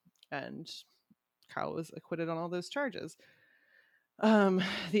 And Kyle was acquitted on all those charges.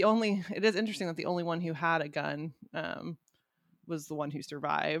 It is interesting that the only one who had a gun was the one who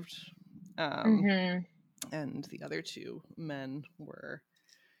survived. And the other two men were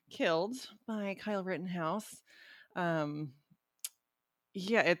killed by Kyle Rittenhouse.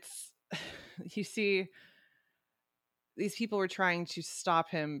 It's you see, these people were trying to stop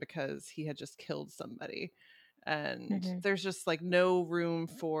him because he had just killed somebody, and there's just like no room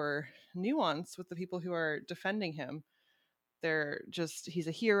for nuance with the people who are defending him. They're just, he's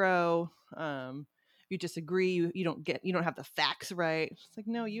a hero. You disagree, you don't have the facts right. It's like,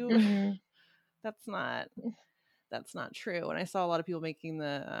 no, you that's not true. And I saw a lot of people making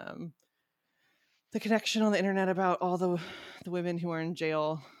the connection on the internet about all the women who are in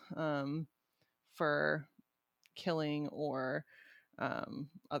jail for killing or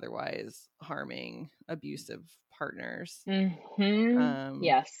otherwise harming abusive partners.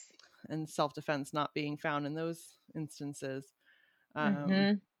 Yes. And self-defense not being found in those instances.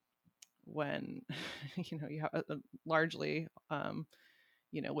 When you have largely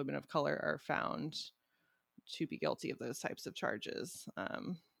women of color are found to be guilty of those types of charges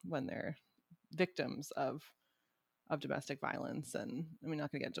when they're victims of domestic violence. And I mean,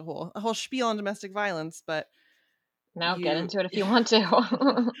 not gonna get into a whole spiel on domestic violence, but no, get into it if you want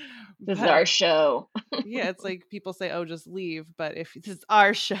to. This is our show. Yeah, it's like people say, oh, just leave, but if this is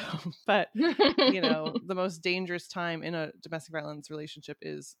our show. But the most dangerous time in a domestic violence relationship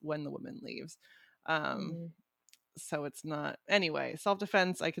is when the woman leaves. So it's not, anyway,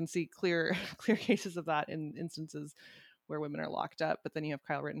 self-defense, I can see clear cases of that in instances where women are locked up. But then you have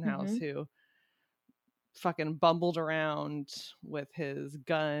Kyle Rittenhouse who fucking bumbled around with his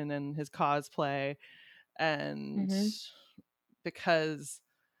gun and his cosplay, and because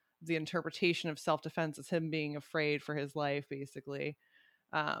the interpretation of self-defense is him being afraid for his life, basically,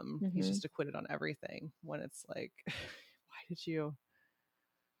 he's just acquitted on everything, when it's like,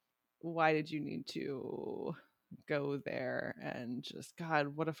 why did you need to go there? And just,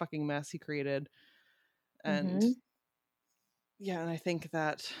 God, what a fucking mess he created. And and I think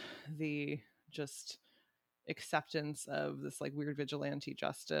that the just acceptance of this like weird vigilante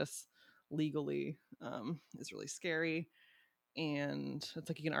justice legally is really scary. And it's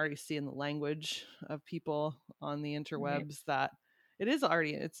like you can already see in the language of people on the interwebs that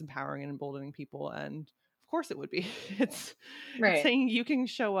it's empowering and emboldening people. And of course it would be. It's saying you can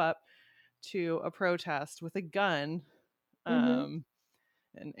show up to a protest with a gun, an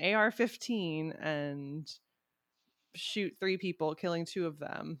AR-15, and shoot 3 people, killing 2 of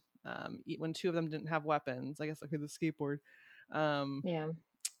them, when 2 of them didn't have weapons. I guess the skateboard.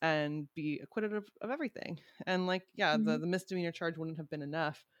 And be acquitted of everything. And like, the misdemeanor charge wouldn't have been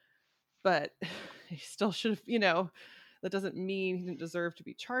enough, but he still should have, that doesn't mean he didn't deserve to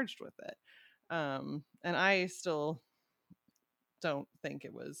be charged with it. And I still don't think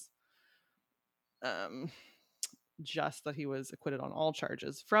it was just that he was acquitted on all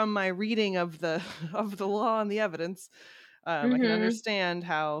charges. From my reading of the law and the evidence, I can understand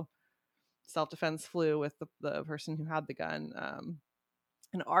how self-defense flew with the person who had the gun,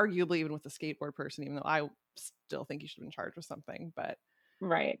 and arguably even with the skateboard person, even though I still think he should have been charged with something. But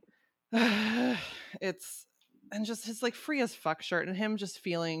right, it's, and just his like free as fuck shirt, and him just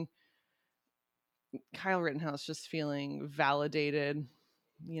feeling, Kyle Rittenhouse just feeling validated,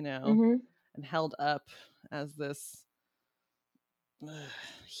 mm-hmm. and held up as this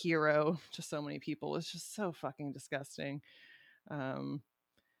hero to so many people was just so fucking disgusting.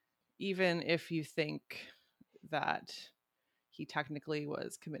 Even if you think that he technically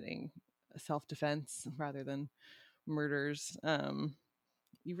was committing self-defense rather than murders, do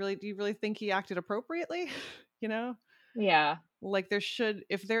you really think he acted appropriately? Yeah, like there should,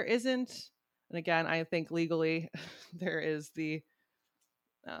 if there isn't, and again, I think legally there is the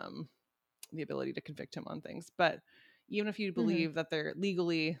ability to convict him on things, but even if you believe that they're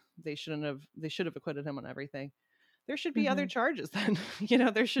legally, they should have acquitted him on everything, there should be other charges then.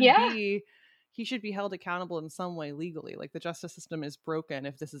 There should be, he should be held accountable in some way legally. Like the justice system is broken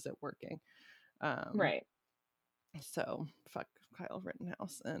if this isn't working. Right. So fuck Kyle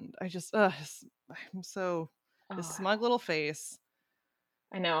Rittenhouse. And I just, I'm so, his smug little face.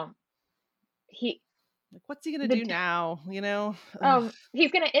 I know. Like, what's he gonna do now? Oh,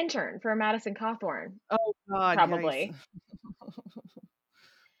 he's gonna intern for Madison Cawthorn. Oh God, probably.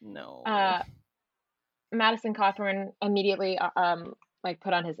 No. Madison Cawthorn immediately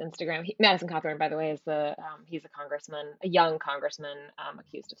put on his Instagram. Madison Cawthorn, by the way, is he's a congressman, a young congressman,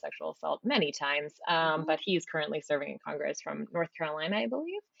 accused of sexual assault many times, but he's currently serving in Congress from North Carolina, I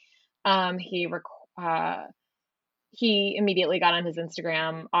believe. He immediately got on his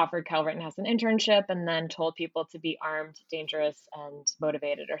Instagram, offered Kyle Rittenhouse an internship, and then told people to be armed, dangerous, and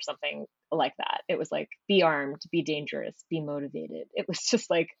motivated, or something like that. It was like, be armed, be dangerous, be motivated. It was just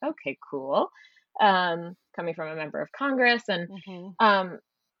like, okay, cool. Coming from a member of Congress. And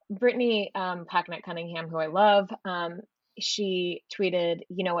Brittany Packnett Cunningham, who I love, she tweeted,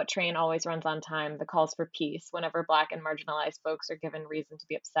 "You know what train always runs on time? The calls for peace. Whenever Black and marginalized folks are given reason to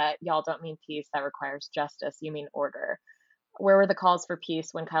be upset, y'all don't mean peace. That requires justice. You mean order. Where were the calls for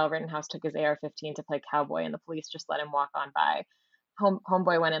peace when Kyle Rittenhouse took his AR-15 to play cowboy and the police just let him walk on by?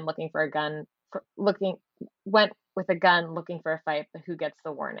 Homeboy went in looking for a gun, went with a gun looking for a fight, but who gets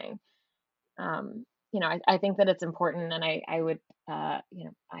the warning?" I think that it's important, and I would, I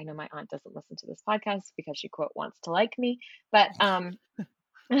know my aunt doesn't listen to this podcast because she quote wants to like me, but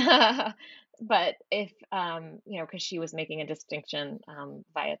but if because she was making a distinction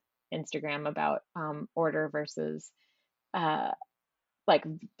via Instagram about order versus violence,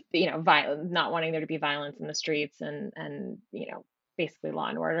 not wanting there to be violence in the streets, and basically law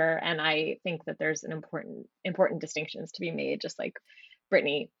and order. And I think that there's an important distinctions to be made, just like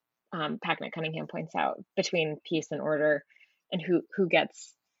Brittany Packnett Cunningham points out, between peace and order, and who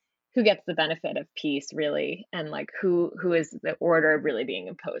gets the benefit of peace really, and like who is the order really being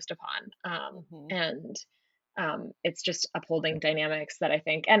imposed upon. And it's just upholding dynamics that I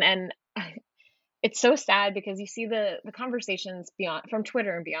think, and it's so sad because you see the conversations beyond, from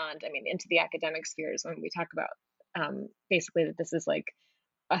Twitter and beyond, I mean, into the academic spheres, when we talk about basically that this is like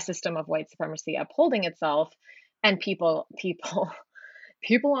a system of white supremacy upholding itself, and people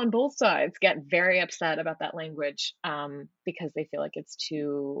on both sides get very upset about that language because they feel like it's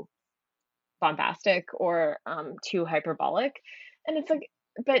too bombastic or too hyperbolic. And it's like,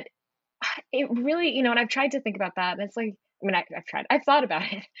 but it really, and I've tried to think about that, and it's like, I mean, I've thought about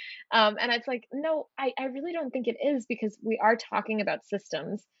it. And it's like, no, I really don't think it is, because we are talking about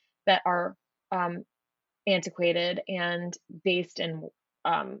systems that are antiquated and based in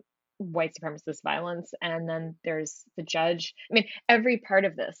white supremacist violence. And then there's the judge. I mean, every part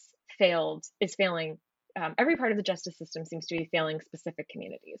of this is failing. Every part of the justice system seems to be failing specific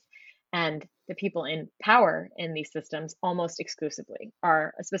communities. And the people in power in these systems almost exclusively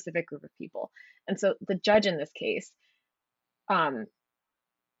are a specific group of people. And so the judge in this case,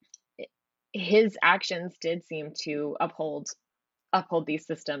 his actions did seem to uphold these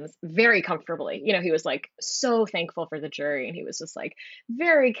systems very comfortably. He was like so thankful for the jury, and he was just like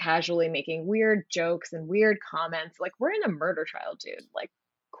very casually making weird jokes and weird comments. Like, we're in a murder trial, dude. Like,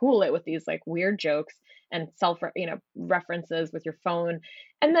 cool it with these like weird jokes and references with your phone.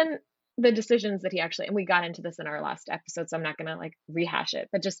 And then the decisions that he actually, and we got into this in our last episode, so I'm not going to like rehash it,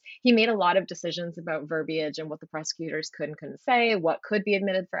 but just, he made a lot of decisions about verbiage and what the prosecutors could and couldn't say, what could be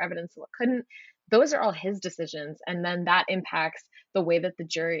admitted for evidence, what couldn't. Those are all his decisions. And then that impacts the way that the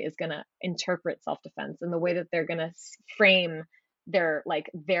jury is going to interpret self-defense, and the way that they're going to frame their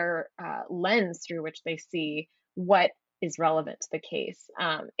lens through which they see what is relevant to the case.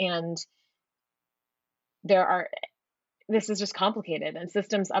 And there are this is just complicated, and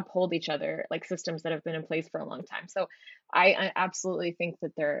systems uphold each other, like systems that have been in place for a long time. So I absolutely think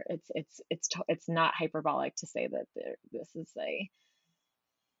that it's not hyperbolic to say that this is a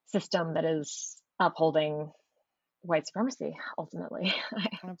system that is upholding white supremacy ultimately.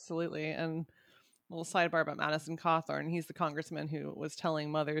 Absolutely. And a little sidebar about Madison Cawthorn. He's the congressman who was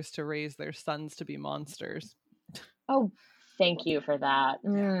telling mothers to raise their sons to be monsters. Oh, thank you for that.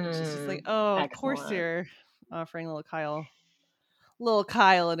 Yeah, which is just like, oh, of course you're offering little Kyle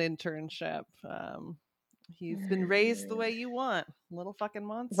an internship. He's been raised the way you want, little fucking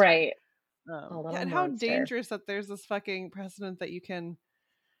monster. Right. And how dangerous that there's this fucking precedent that you can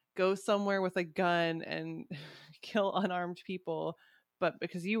go somewhere with a gun and kill unarmed people, but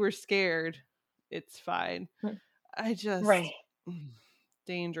because you were scared, it's fine. I just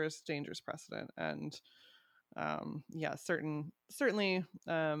dangerous precedent. And certainly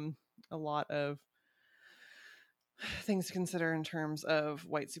a lot of things to consider in terms of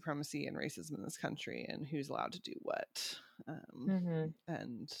white supremacy and racism in this country and who's allowed to do what.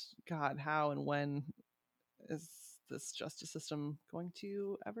 And God, how and when is this justice system going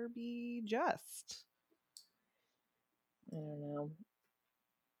to ever be just? I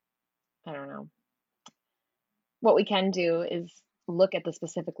don't know. What we can do is look at the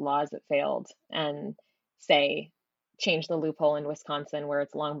specific laws that failed and say, change the loophole in Wisconsin where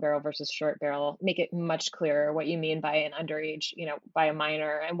it's long barrel versus short barrel, make it much clearer what you mean by an underage, by a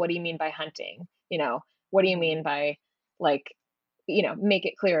minor, and what do you mean by hunting? What do you mean by, like, make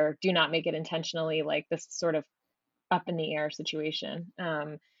it clearer. Do not make it intentionally like this sort of up in the air situation.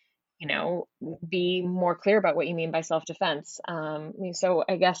 Be more clear about what you mean by self-defense. So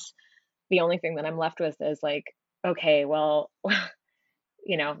I guess the only thing that I'm left with is like, okay, well,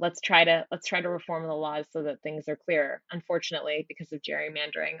 let's try to reform the laws so that things are clear. Unfortunately, because of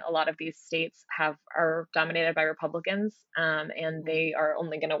gerrymandering, a lot of these states are dominated by Republicans, and they are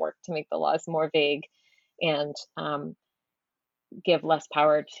only going to work to make the laws more vague and give less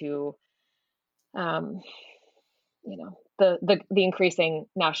power to the increasing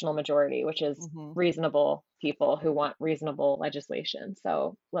national majority, which is reasonable people who want reasonable legislation.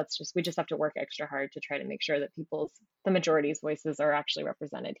 So we just have to work extra hard to try to make sure that the majority's voices are actually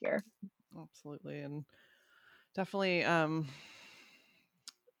represented here. Absolutely. And definitely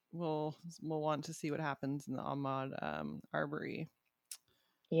we'll want to see what happens in the Ahmaud Arbery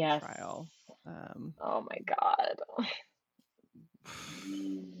trial. Oh my God.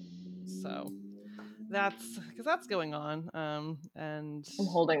 So that's going on. And I'm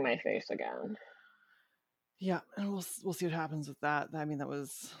holding my face again. Yeah, and we'll see what happens with that. I mean, that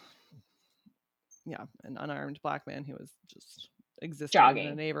was an unarmed Black man who was just existing in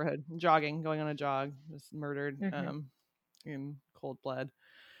a neighborhood, going on a jog, was murdered in cold blood.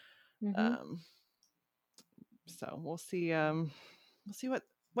 So we'll see what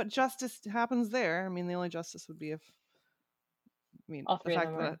justice happens there. I mean, the only justice would be if the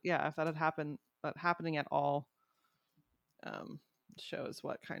fact that if that had happened, that happening at all shows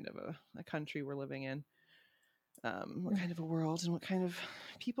what kind of a country we're living in, what kind of a world and what kind of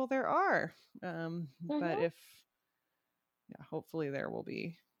people there are. But hopefully there will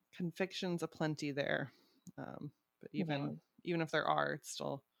be convictions aplenty there. But even if there are, it's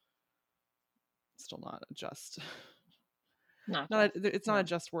still not a just. It's not a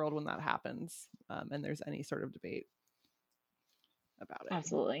just world when that happens, and there's any sort of debate about it.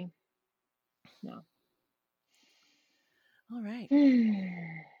 Absolutely. No. All right.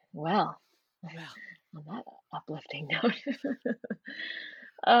 Well, on that uplifting note.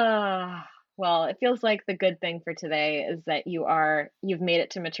 Well, it feels like the good thing for today is that you've made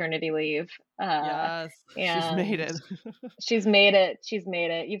it to maternity leave. Yes, she's made it. She's made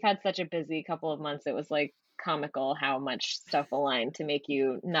it. You've had such a busy couple of months. It was like comical how much stuff aligned to make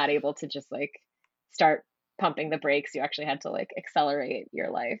you not able to just like start pumping the brakes. You actually had to like accelerate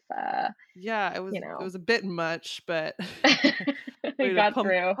your life. It was a bit much, but we got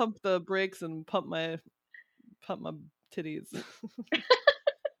through. Pump the brakes and pump my titties.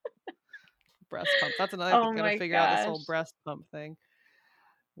 Breast pump. That's another thing. Gotta figure out this whole breast pump thing.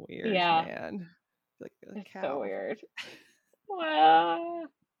 Weird, man. Like a cow. So weird. Wow,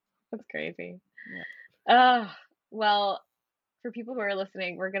 that's crazy. Yeah. Well, for people who are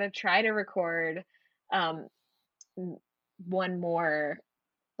listening, we're gonna try to record one more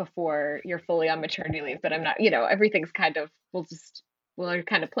before you're fully on maternity leave, but I'm not. Everything's kind of we're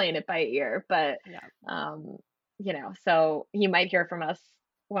kind of playing it by ear, but so you might hear from us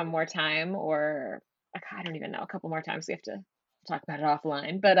one more time, or I don't even know, a couple more times. We have to talk about it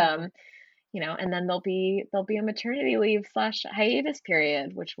offline, but and then there'll be a maternity leave / hiatus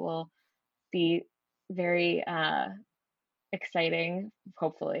period, which will be very exciting,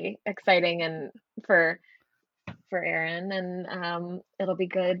 hopefully exciting, and for Erin, and it'll be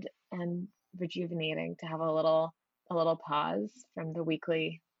good and rejuvenating to have a little pause from the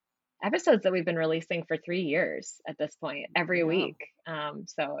weekly episodes that we've been releasing for 3 years at this point, every week.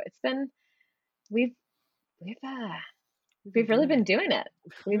 So it's been we've really been doing it.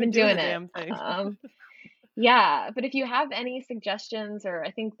 We've been doing it. Damn thing. Yeah, but if you have any suggestions, or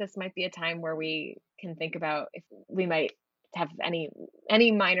I think this might be a time where we can think about if we might have any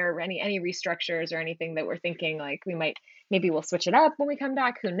minor, any restructures or anything that we're thinking, like maybe we'll switch it up when we come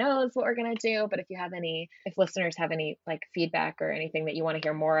back. Who knows what we're gonna do? But if listeners have any like feedback or anything that you want to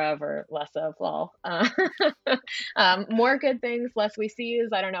hear more of or less of, well, more good things, less we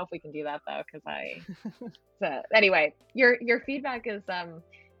sees. I don't know if we can do that though, because anyway, your feedback is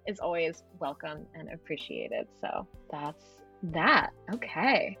always welcome and appreciated. So that's that.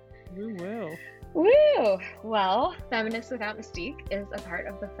 Okay. Woo. Well, Feminists Without Mystique is a part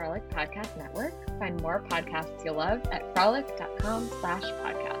of the Frolic Podcast Network. Find more podcasts you'll love at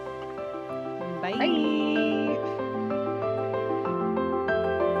frolic.com/podcast. Bye.